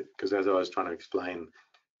difficult because, as I was trying to explain,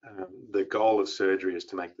 the goal of surgery is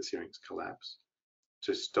to make the syrinx collapse,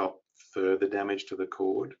 to stop further damage to the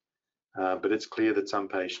cord. But it's clear that some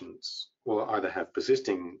patients will either have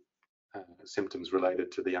persisting symptoms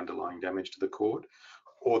related to the underlying damage to the cord,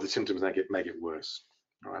 or the symptoms may get worse.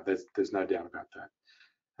 All right, there's no doubt about that.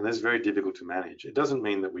 And that's very difficult to manage. It doesn't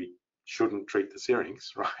mean that we shouldn't treat the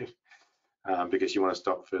syrinx, right? Because you want to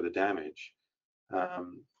stop further damage.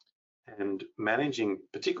 And managing,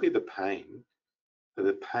 particularly the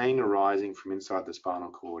pain arising from inside the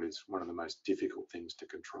spinal cord is one of the most difficult things to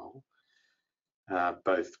control,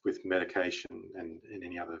 both with medication and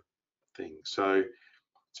any other thing. So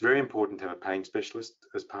it's very important to have a pain specialist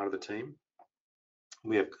as part of the team.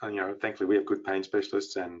 We have, thankfully we have good pain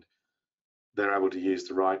specialists, and they're able to use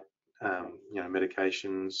the right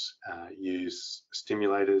medications, use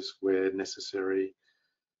stimulators where necessary.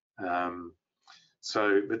 But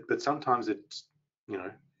sometimes it's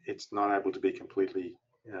not able to be completely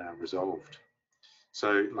resolved.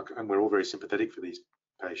 So, and we're all very sympathetic for these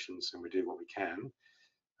patients, and we do what we can.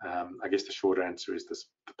 I guess the short answer is the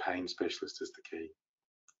pain specialist is the key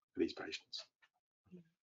for these patients.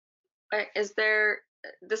 Is there,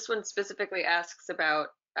 this one specifically asks about,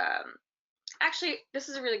 actually, this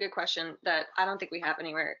is a really good question that I don't think we have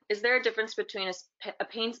anywhere. Is there a difference between a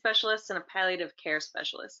pain specialist and a palliative care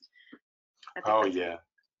specialist? Oh, yeah.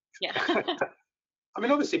 Yeah. I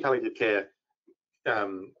mean, obviously, palliative care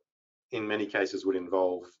in many cases would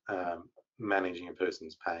involve managing a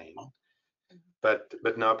person's pain. But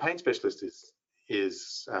no, a pain specialist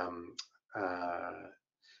is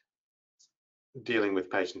dealing with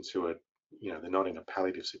patients who are, they're not in a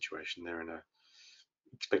palliative situation. They're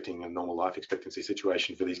expecting a normal life expectancy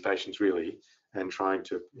situation for these patients, really, and trying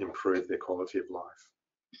to improve their quality of life.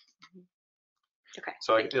 Okay.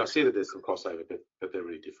 So I see that there's some crossover, but they're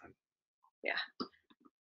really different. Yeah.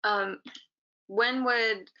 When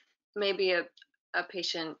would maybe a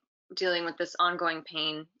patient dealing with this ongoing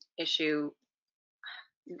pain issue,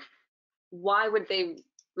 why would they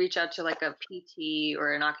reach out to like a PT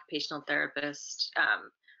or an occupational therapist?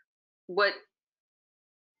 What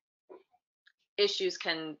issues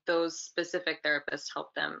can those specific therapists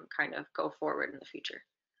help them kind of go forward in the future?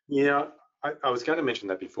 Yeah, I was going to mention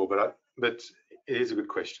that before, but it is a good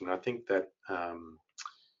question. I think that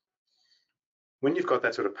when you've got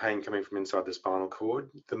that sort of pain coming from inside the spinal cord,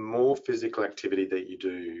 the more physical activity that you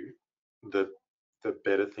do, the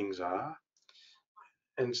better things are.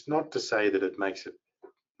 And it's not to say that it makes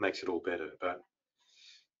it all better, but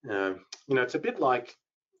it's a bit like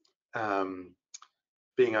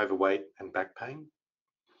being overweight and back pain.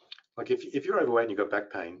 Like if you're overweight and you've got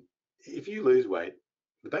back pain, if you lose weight,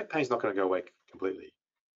 the back pain's not going to go away completely,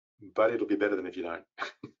 but it'll be better than if you don't.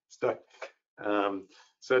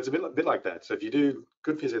 So it's a bit like that. So if you do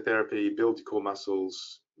good physiotherapy, build your core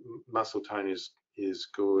muscles, muscle tone is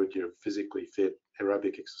good, you're physically fit,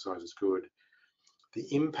 aerobic exercise is good, the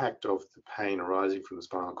impact of the pain arising from the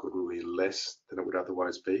spinal cord will be less than it would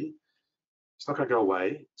otherwise be. It's not going to go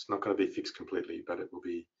away. It's not going to be fixed completely, but it will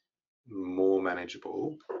be more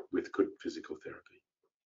manageable with good physical therapy.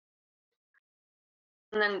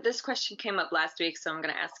 And then this question came up last week, so I'm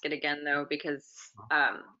going to ask it again, though, because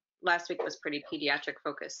last week was pretty pediatric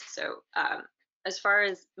focused. So as far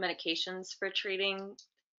as medications for treating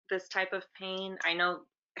this type of pain, I know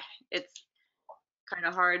it's kind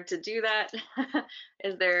of hard to do that.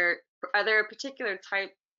 Are there a particular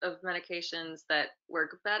type of medications that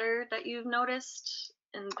work better that you've noticed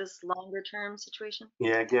in this longer term situation?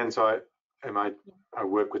 Yeah, again, so I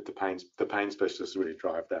work with the pain specialists really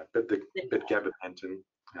drive that, but gabapentin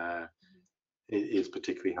is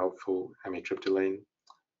particularly helpful. Amitriptyline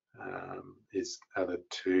are the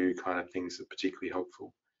two kind of things that are particularly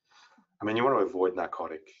helpful. I mean, you want to avoid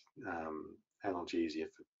narcotic analgesia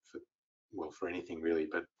for anything really,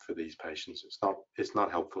 but for these patients, it's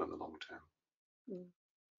not helpful in the long term.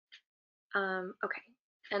 Okay,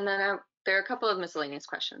 and then there are a couple of miscellaneous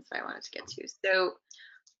questions that I wanted to get to. So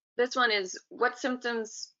this one is, what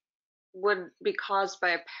symptoms would be caused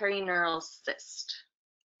by a perineural cyst?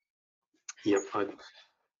 Yep.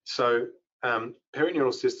 So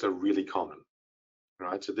perineural cysts are really common,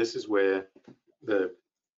 right? So this is where the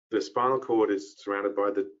spinal cord is surrounded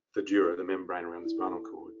by the dura, the membrane around the spinal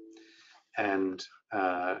cord, and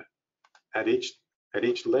at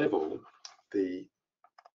each level,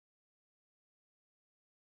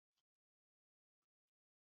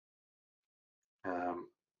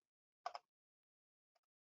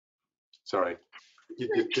 sorry,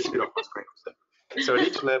 you just get off my screen. So at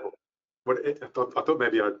each level, I thought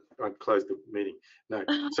maybe I'd close the meeting. No,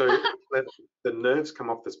 so the nerves come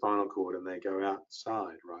off the spinal cord and they go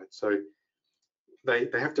outside, right? So they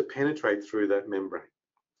have to penetrate through that membrane,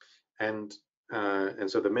 and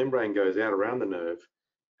so the membrane goes out around the nerve,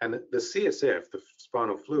 and the CSF, the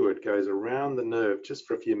spinal fluid, goes around the nerve just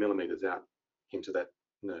for a few millimeters out into that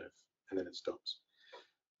nerve, and then it stops.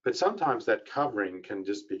 But sometimes that covering can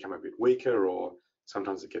just become a bit weaker, or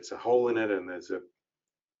sometimes it gets a hole in it and the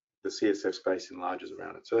CSF space enlarges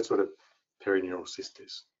around it. So that's what a perineural cyst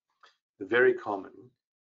is. Very common,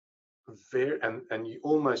 and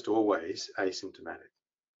almost always asymptomatic.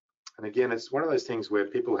 And again, it's one of those things where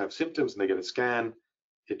people have symptoms and they get a scan,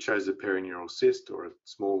 it shows a perineural cyst or a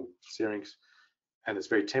small syrinx, and it's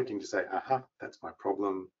very tempting to say, aha, that's my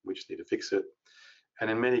problem, we just need to fix it. And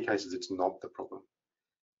in many cases, it's not the problem.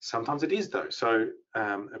 Sometimes it is though. So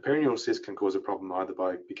a perineal cyst can cause a problem either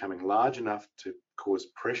by becoming large enough to cause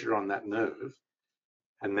pressure on that nerve,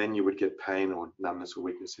 and then you would get pain or numbness or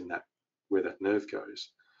weakness in that where that nerve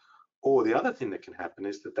goes. Or the other thing that can happen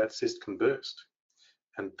is that that cyst can burst.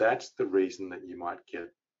 And that's the reason that you might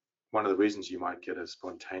get, one of the reasons you might get a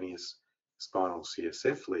spontaneous spinal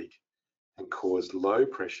CSF leak and cause low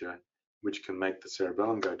pressure, which can make the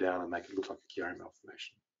cerebellum go down and make it look like a Chiari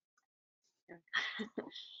malformation.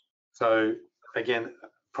 So again,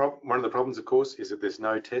 one of the problems, of course, is that there's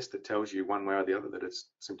no test that tells you one way or the other that it's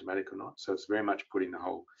symptomatic or not. So it's very much putting the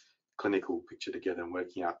whole clinical picture together and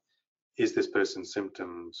working out, is this person's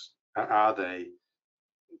symptoms,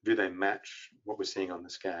 do they match what we're seeing on the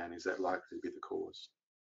scan? Is that likely to be the cause?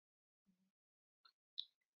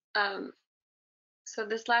 So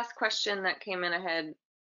this last question that came in ahead,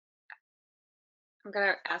 I'm going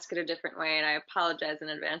to ask it a different way, and I apologize in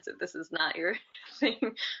advance if this is not your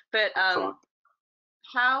thing. But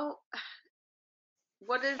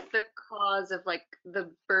what is the cause of like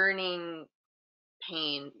the burning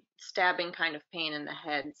pain, stabbing kind of pain in the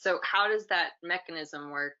head? So how does that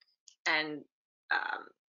mechanism work? And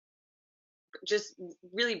just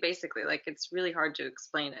really basically, like, it's really hard to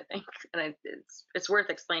explain, I think, and it's worth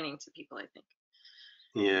explaining to people, I think.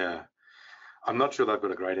 Yeah, I'm not sure that I've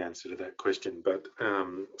got a great answer to that question, but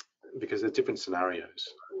because there's different scenarios.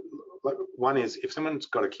 Like, one is if someone's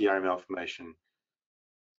got a Chiari malformation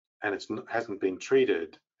and it hasn't been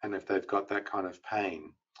treated, and if they've got that kind of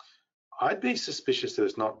pain, I'd be suspicious that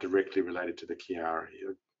it's not directly related to the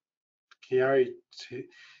Chiari. Chiari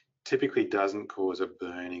typically doesn't cause a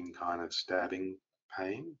burning kind of stabbing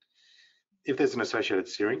pain. If there's an associated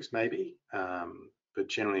syrinx, maybe, but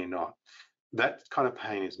generally not. That kind of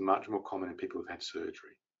pain is much more common in people who've had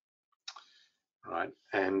surgery, right?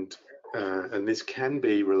 And this can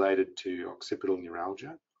be related to occipital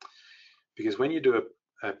neuralgia, because when you do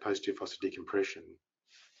a posterior fossa decompression,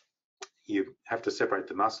 you have to separate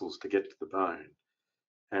the muscles to get to the bone.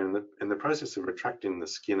 And in the process of retracting the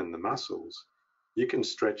skin and the muscles, you can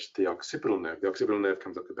stretch the occipital nerve. The occipital nerve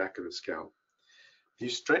comes up the back of the scalp. If you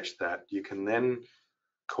stretch that, you can then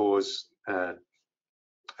cause a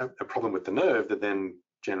problem with the nerve that then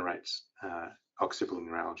generates occipital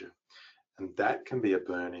neuralgia. And that can be a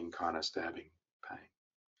burning kind of stabbing pain.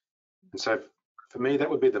 And so for me, that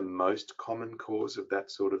would be the most common cause of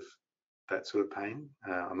that sort of pain.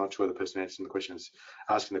 I'm not sure the person asking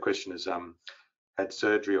the question is had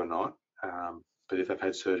surgery or not, but if they've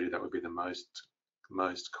had surgery, that would be the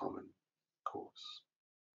most common cause.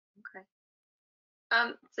 Okay.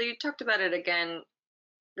 So you talked about it again,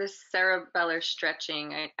 this cerebellar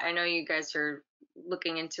stretching. I know you guys are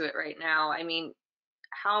looking into it right now. I mean,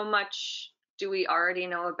 how much do we already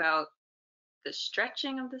know about the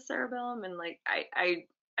stretching of the cerebellum? And like, I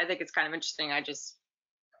think it's kind of interesting. I just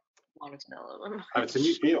wanted to know a little bit more. It's a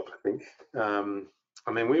new field, I think.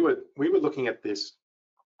 I mean, we were looking at this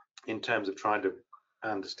in terms of trying to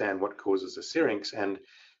understand what causes a syrinx, and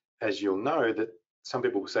as you'll know, that some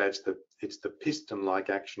people will say it's the piston-like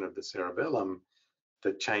action of the cerebellum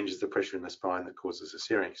that changes the pressure in the spine that causes a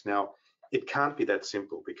syrinx. Now, it can't be that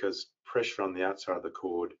simple, because pressure on the outside of the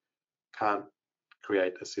cord can't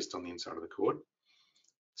create a cyst on the inside of the cord.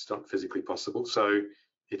 It's not physically possible. So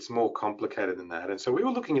it's more complicated than that. And so we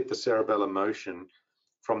were looking at the cerebellum motion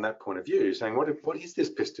from that point of view, saying, what is this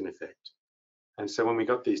piston effect? And so when we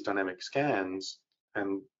got these dynamic scans,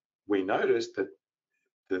 and we noticed that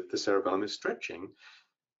the cerebellum is stretching,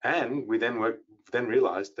 and we then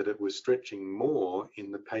realized that it was stretching more in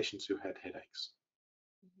the patients who had headaches.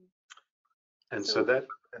 And so that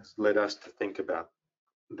has led us to think about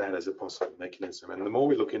that as a possible mechanism. And the more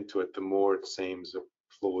we look into it, the more it seems a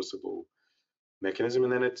plausible mechanism.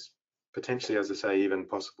 And then it's potentially, as I say, even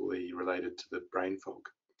possibly related to the brain fog.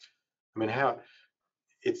 I mean,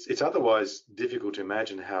 it's otherwise difficult to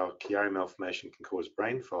imagine how Chiari malformation can cause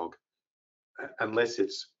brain fog, unless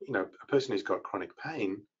it's, a person who's got chronic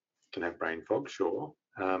pain can have brain fog, sure.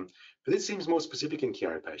 But it seems more specific in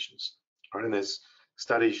Chiari patients, right? And there's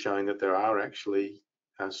studies showing that there are actually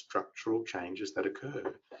structural changes that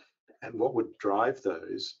occur. And what would drive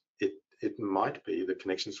those? It might be the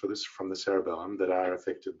connections from the cerebellum that are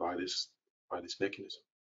affected by this mechanism.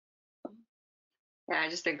 Yeah, I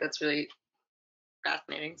just think that's really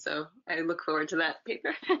fascinating. So I look forward to that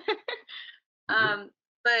paper.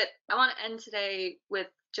 But I want to end today with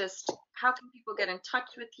just how can people get in touch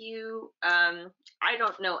with you? I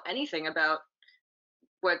don't know anything about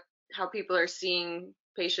how people are seeing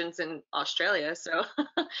patients in Australia, so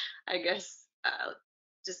I guess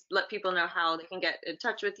just let people know how they can get in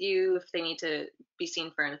touch with you if they need to be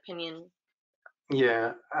seen for an opinion.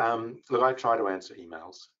 Yeah, look, I try to answer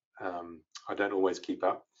emails. I don't always keep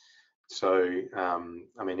up. So,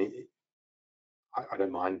 I mean, I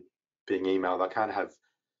don't mind being emailed. I can't have,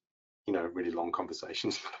 really long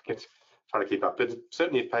conversations, but I can try to keep up. But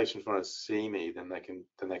certainly, if patients want to see me, then they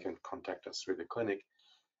can contact us through the clinic.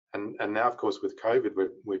 And now, of course, with COVID,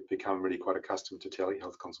 we've become really quite accustomed to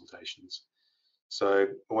telehealth consultations. So,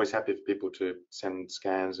 always happy for people to send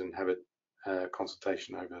scans and have a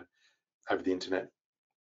consultation over the internet.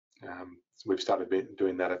 We've started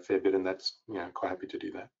doing that a fair bit, and that's quite happy to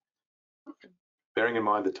do that. Bearing in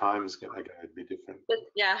mind the times are going to be different. But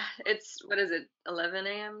yeah, it's, what is it, 11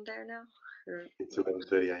 a.m. there now? Or... It's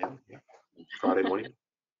 11:30 a.m. Yeah, Friday morning.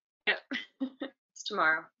 Yep, it's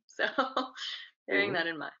tomorrow. So bearing that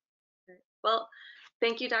in mind. Well,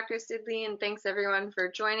 thank you, Dr. Stoodley, and thanks everyone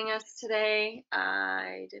for joining us today.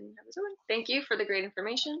 I didn't have a Zoom. Thank you for the great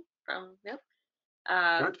information from, yep.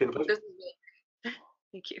 No, it's been a pleasure.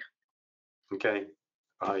 Thank you. Okay,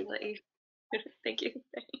 bye. Thank you.